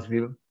in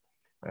Franceville.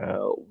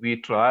 We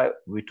tried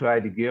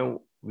the game.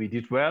 We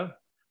did well.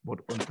 but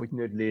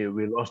unfortunately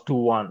we lost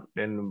 2-1.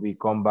 Then we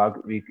come back.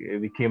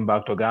 We came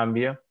back to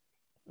Gambia.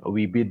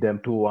 We beat them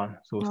 2-1.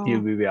 So still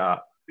we were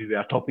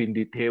topping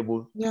the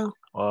table. Yeah.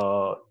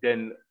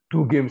 Then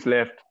 2 games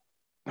left.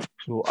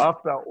 So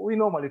after, we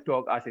normally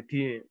talk as a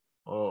team,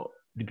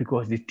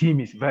 because the team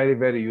is very,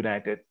 very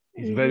united.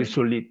 It's very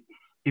solid.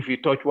 If you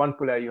touch one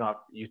player,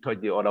 you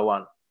touch the other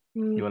one.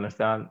 You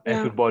understand? Yeah.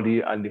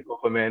 Everybody and the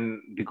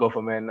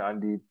government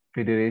and the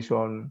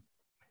federation,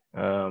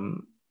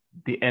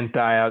 the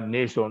entire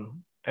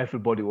nation,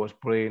 everybody was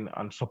praying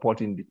and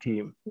supporting the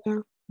team. Yeah.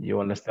 You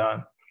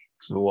understand?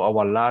 So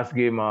our last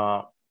game,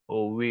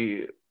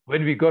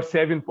 when we got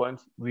 7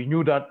 points, we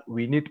knew that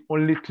we need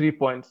only 3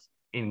 points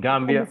in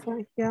Gambia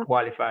to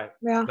qualify.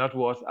 Yeah. That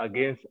was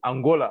against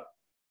Angola.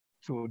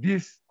 So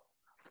this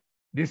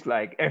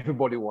like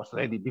everybody was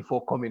ready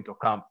before coming to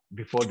camp,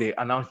 before they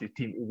announced the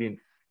team even.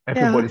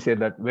 Everybody said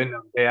that when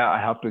I'm there, I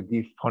have to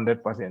give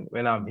 100%.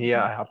 When I'm here,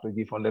 I have to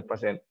give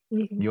 100%.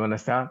 You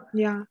understand?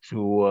 Yeah.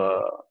 So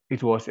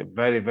it was a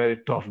very,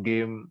 very tough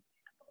game,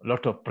 a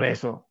lot of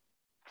pressure.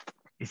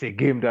 It's a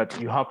game that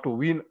you have to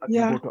win as you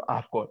go to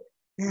AFCON.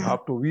 Yeah. You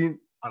have to win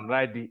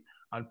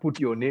and put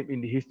your name in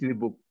the history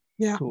book.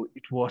 Yeah. So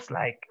it was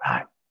like,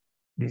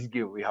 this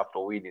game, we have to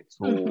win it.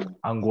 So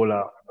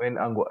Angola,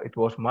 it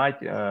was March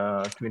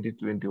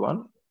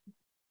 2021.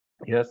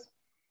 Yes,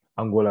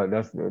 Angola,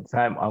 that's the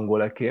time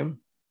Angola came.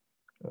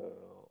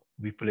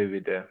 We played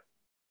with them.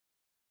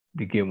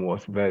 The game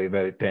was very,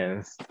 very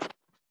tense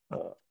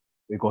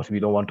because we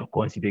don't want to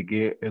concede a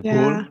goal.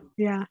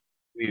 Yeah.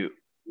 We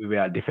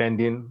were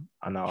defending,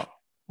 and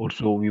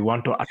also we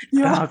want to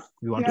attack.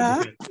 We want to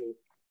defend.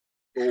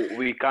 So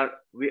we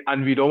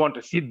don't want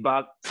to sit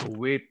back to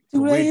wait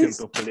them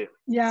to play.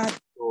 Yeah.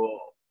 So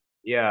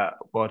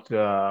but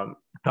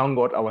thank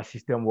God our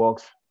system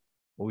works.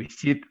 We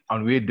sit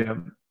and wait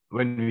them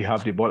when we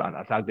have the ball and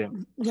attack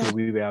them. Yeah. So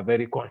we were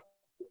very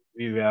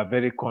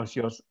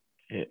conscious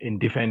in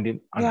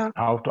defending and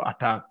how to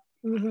attack.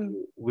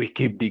 We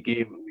keep the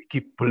game. We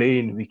keep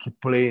playing.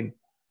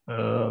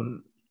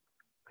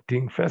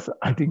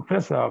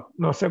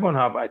 Second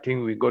half, I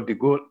think we got the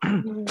goal.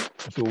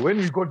 So when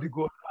we got the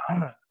goal,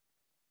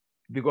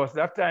 because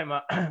that time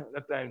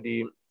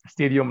the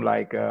stadium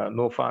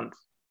no fans.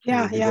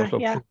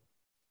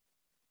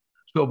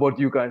 So, but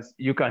you can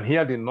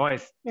hear the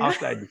noise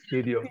outside the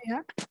stadium.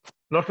 Yeah.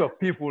 Lots of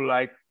people,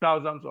 like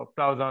thousands of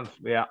thousands,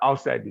 were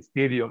outside the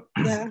stadium.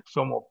 Yeah.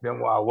 Some of them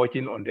were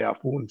watching on their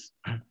phones.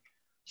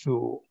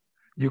 So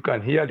you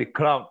can hear the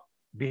crowd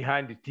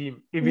behind the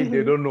team, even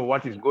they don't know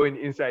what is going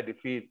inside the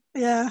field.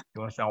 Yeah.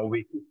 You understand?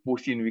 We keep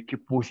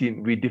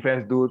pushing. We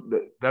defend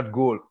that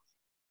goal,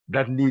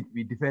 that lead.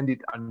 We defend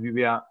it, and we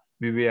were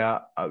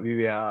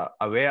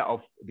aware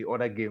of the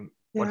other game,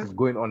 what is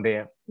going on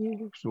there.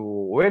 So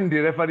when the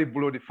referee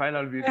blew the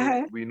final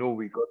whistle, we know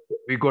we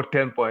got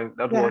 10 points.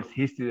 That was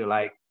history.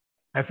 Like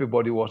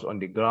everybody was on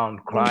the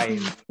ground crying,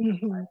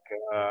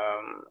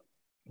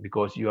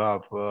 because you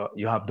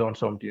have done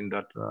something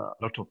that a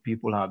lot of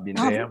people have been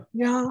there.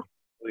 Yeah.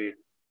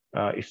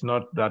 It's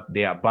not that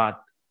they are bad,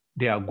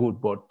 they are good,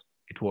 but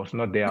it was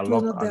not their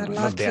luck and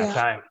not their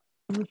time.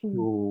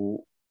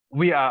 So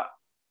we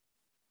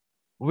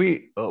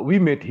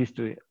made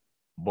history,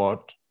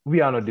 but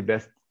we are not the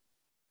best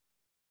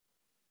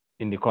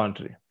in the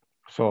country.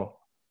 So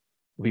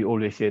we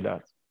always say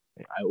that.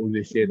 I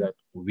always say that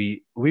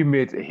we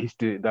made a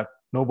history that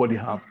nobody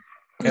have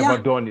ever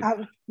done it.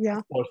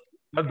 But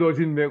that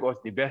doesn't make us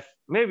the best.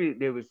 Maybe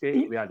they will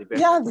say we are the best.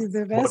 Yeah,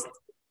 the best. But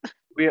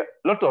we are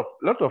lot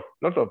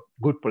of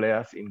good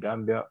players in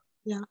Gambia.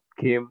 Yeah.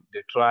 Came,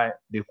 they tried,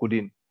 they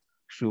couldn't.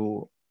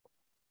 So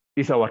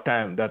it's our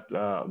time that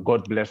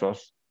God bless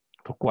us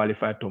to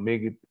qualify to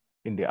make it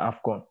in the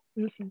AFCON.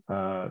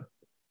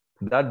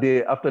 That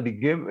day after the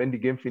game, when the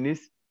game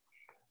finished,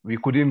 we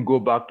couldn't go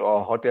back to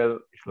our hotel.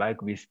 It's like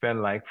we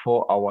spent like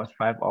 4 hours,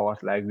 5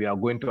 hours, like we are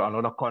going to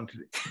another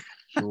country.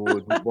 So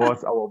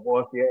our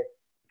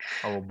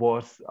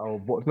boss,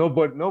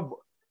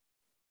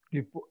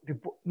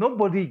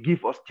 nobody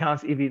give us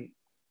chance. Even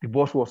the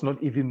boss was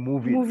not even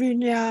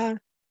moving. Yeah.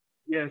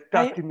 Yes,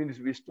 30 minutes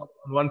we stopped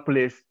in one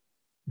place.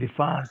 The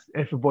fans,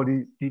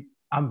 everybody, the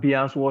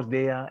ambience was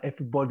there.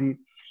 Everybody,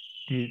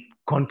 the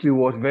country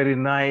was very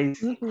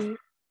nice.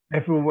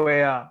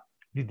 Everywhere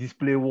the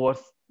display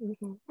was.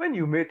 When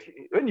you made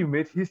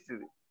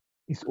history,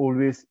 it's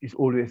always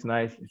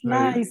nice. It's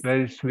very,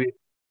 very sweet.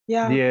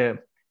 Yeah. The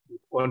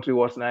country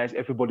was nice.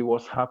 Everybody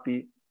was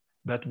happy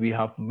that we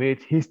have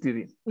made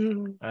history.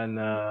 And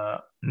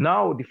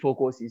now the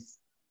focus is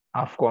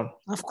AFCON.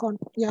 AFCON.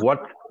 Yeah.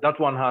 That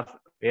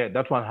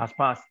one has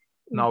passed.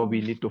 Now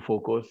we need to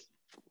focus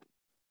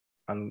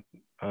and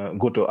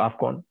go to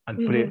AFCON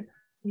and play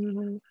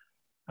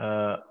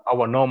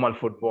our normal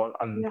football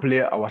and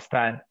play our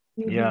style.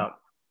 Yeah.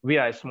 We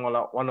are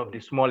one of the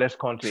smallest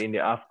country in the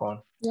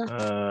AFCON.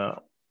 Yeah.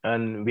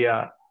 And we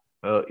are,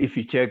 if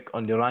you check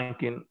on the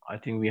ranking, I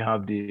think we are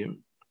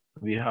behind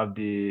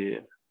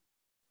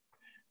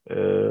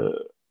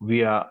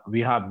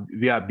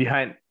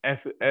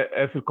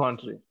every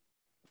country.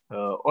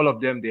 all of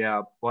them, they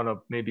are one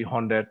of maybe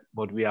 100,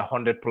 but we are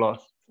 100 plus.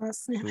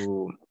 Yeah.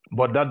 So,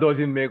 but that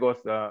doesn't make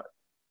us the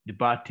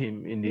bad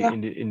team in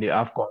the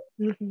AFCON.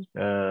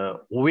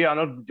 We are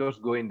not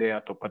just going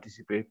there to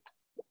participate.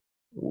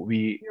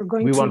 We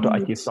want to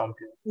achieve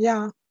something.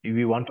 Yeah.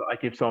 We want to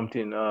achieve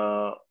something.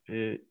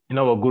 In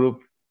our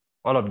group,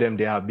 all of them,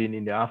 they have been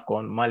in the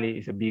AFCON. Mali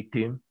is a big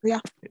team.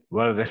 Yeah.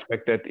 Well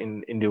respected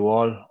in the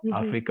world.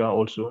 Africa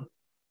also.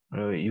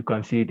 You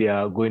can see they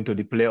are going to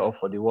the playoff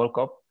for the World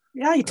Cup.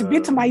 Yeah, it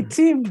beat my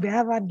team the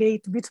other day.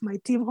 It beat my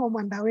team home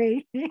and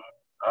away.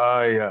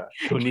 Yeah.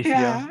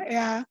 Tunisia.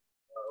 Yeah.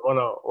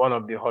 One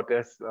of the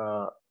hottest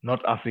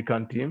North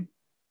African team.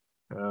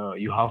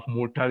 You have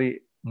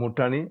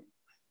Mauritania.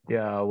 They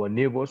are our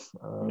neighbors,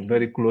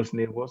 very close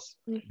neighbors.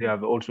 They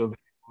have also very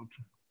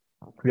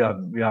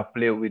good. We have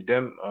played with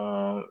them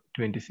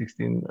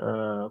 2016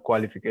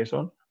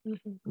 qualification.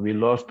 We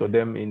lost to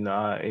them in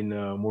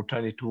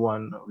Mauritania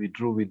 2-1. We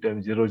drew with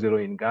them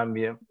 0-0 in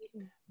Gambia.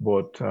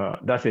 But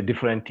that's a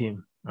different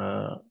team.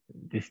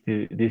 This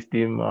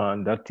team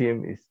and that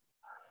team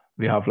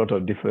we have a lot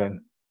of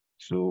different.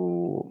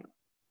 So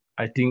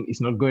I think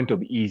it's not going to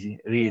be easy,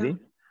 really.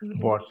 Yeah.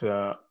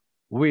 But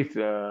with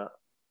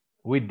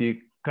the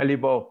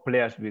caliber of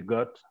players we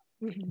got,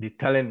 the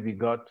talent we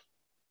got,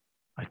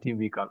 I think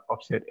we can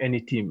upset any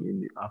team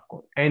in the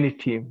AFCON, any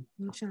team.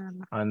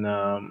 Inshallah. And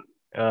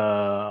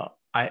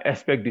I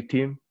expect the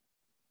team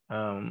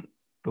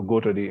to go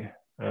to the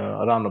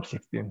round of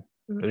 16,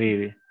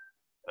 really.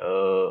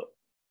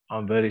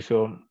 I'm very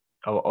sure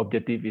our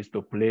objective is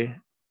to play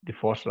the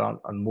first round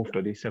and move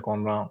to the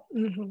second round.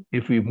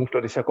 If we move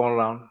to the second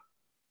round,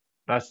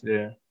 that's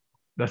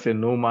a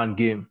no-man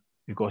game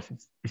because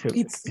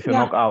it's a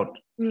knockout.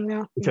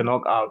 It's a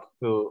knockout.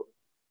 So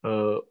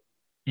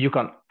you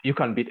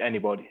can beat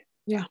anybody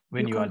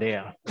when you are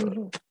there.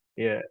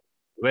 Yeah.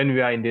 When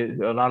we are in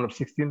the round of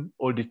 16,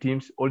 all the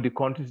teams, all the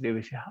countries, they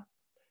will say,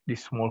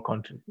 this small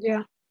country.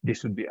 Yeah.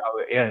 This should be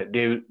our,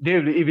 they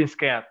will be even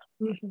scared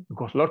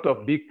because a lot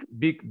of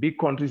big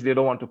countries, they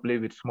don't want to play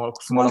with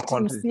smaller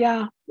countries.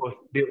 Yeah. Because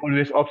they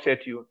always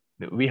upset you.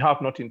 We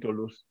have nothing to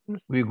lose.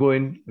 We go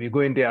in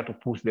there to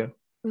push them,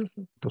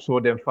 to show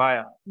them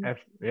fire.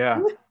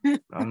 Yeah.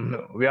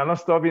 We are not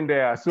stopping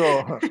there.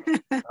 So,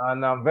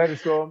 and I'm very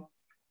sure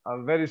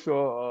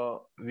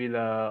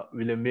we're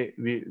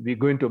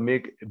going to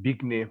make a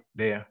big name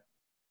there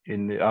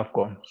in the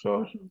AFCON.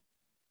 So.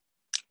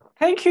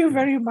 Thank you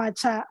very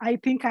much. I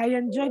think I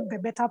enjoyed the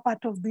better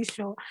part of this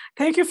show.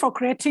 Thank you for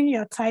creating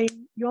your time.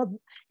 You're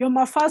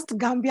my first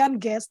Gambian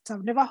guest.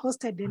 I've never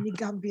hosted any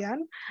Gambian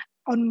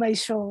on my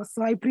show,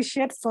 so I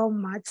appreciate so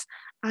much.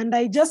 And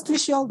I just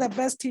wish you all the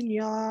best in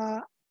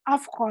your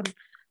AFCON.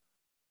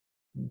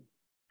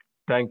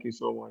 Thank you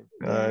so much.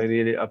 Yeah. I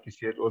really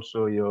appreciate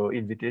also your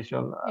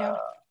invitation. Yeah.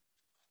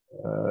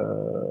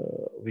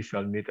 We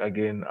shall meet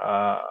again.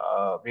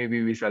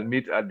 Maybe we shall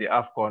meet at the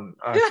AFCON.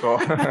 So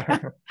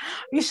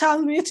we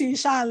shall meet,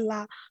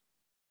 inshallah.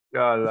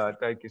 Inshallah.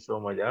 Thank you so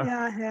much.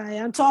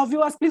 Yeah. And to our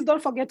viewers, please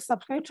don't forget to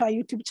subscribe to our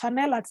YouTube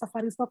channel at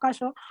Safari Soccer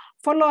Show.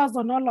 Follow us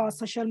on all our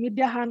social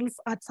media handles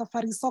at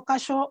Safari Soccer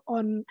Show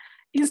on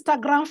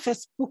Instagram,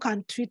 Facebook,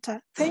 and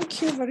Twitter.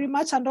 Thank you very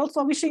much. And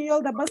also wishing you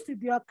all the best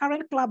with your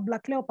current club,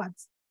 Black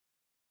Leopards.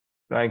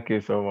 Thank you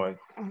so much.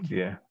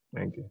 Yeah.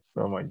 Thank you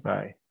so much.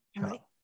 Bye. Bye.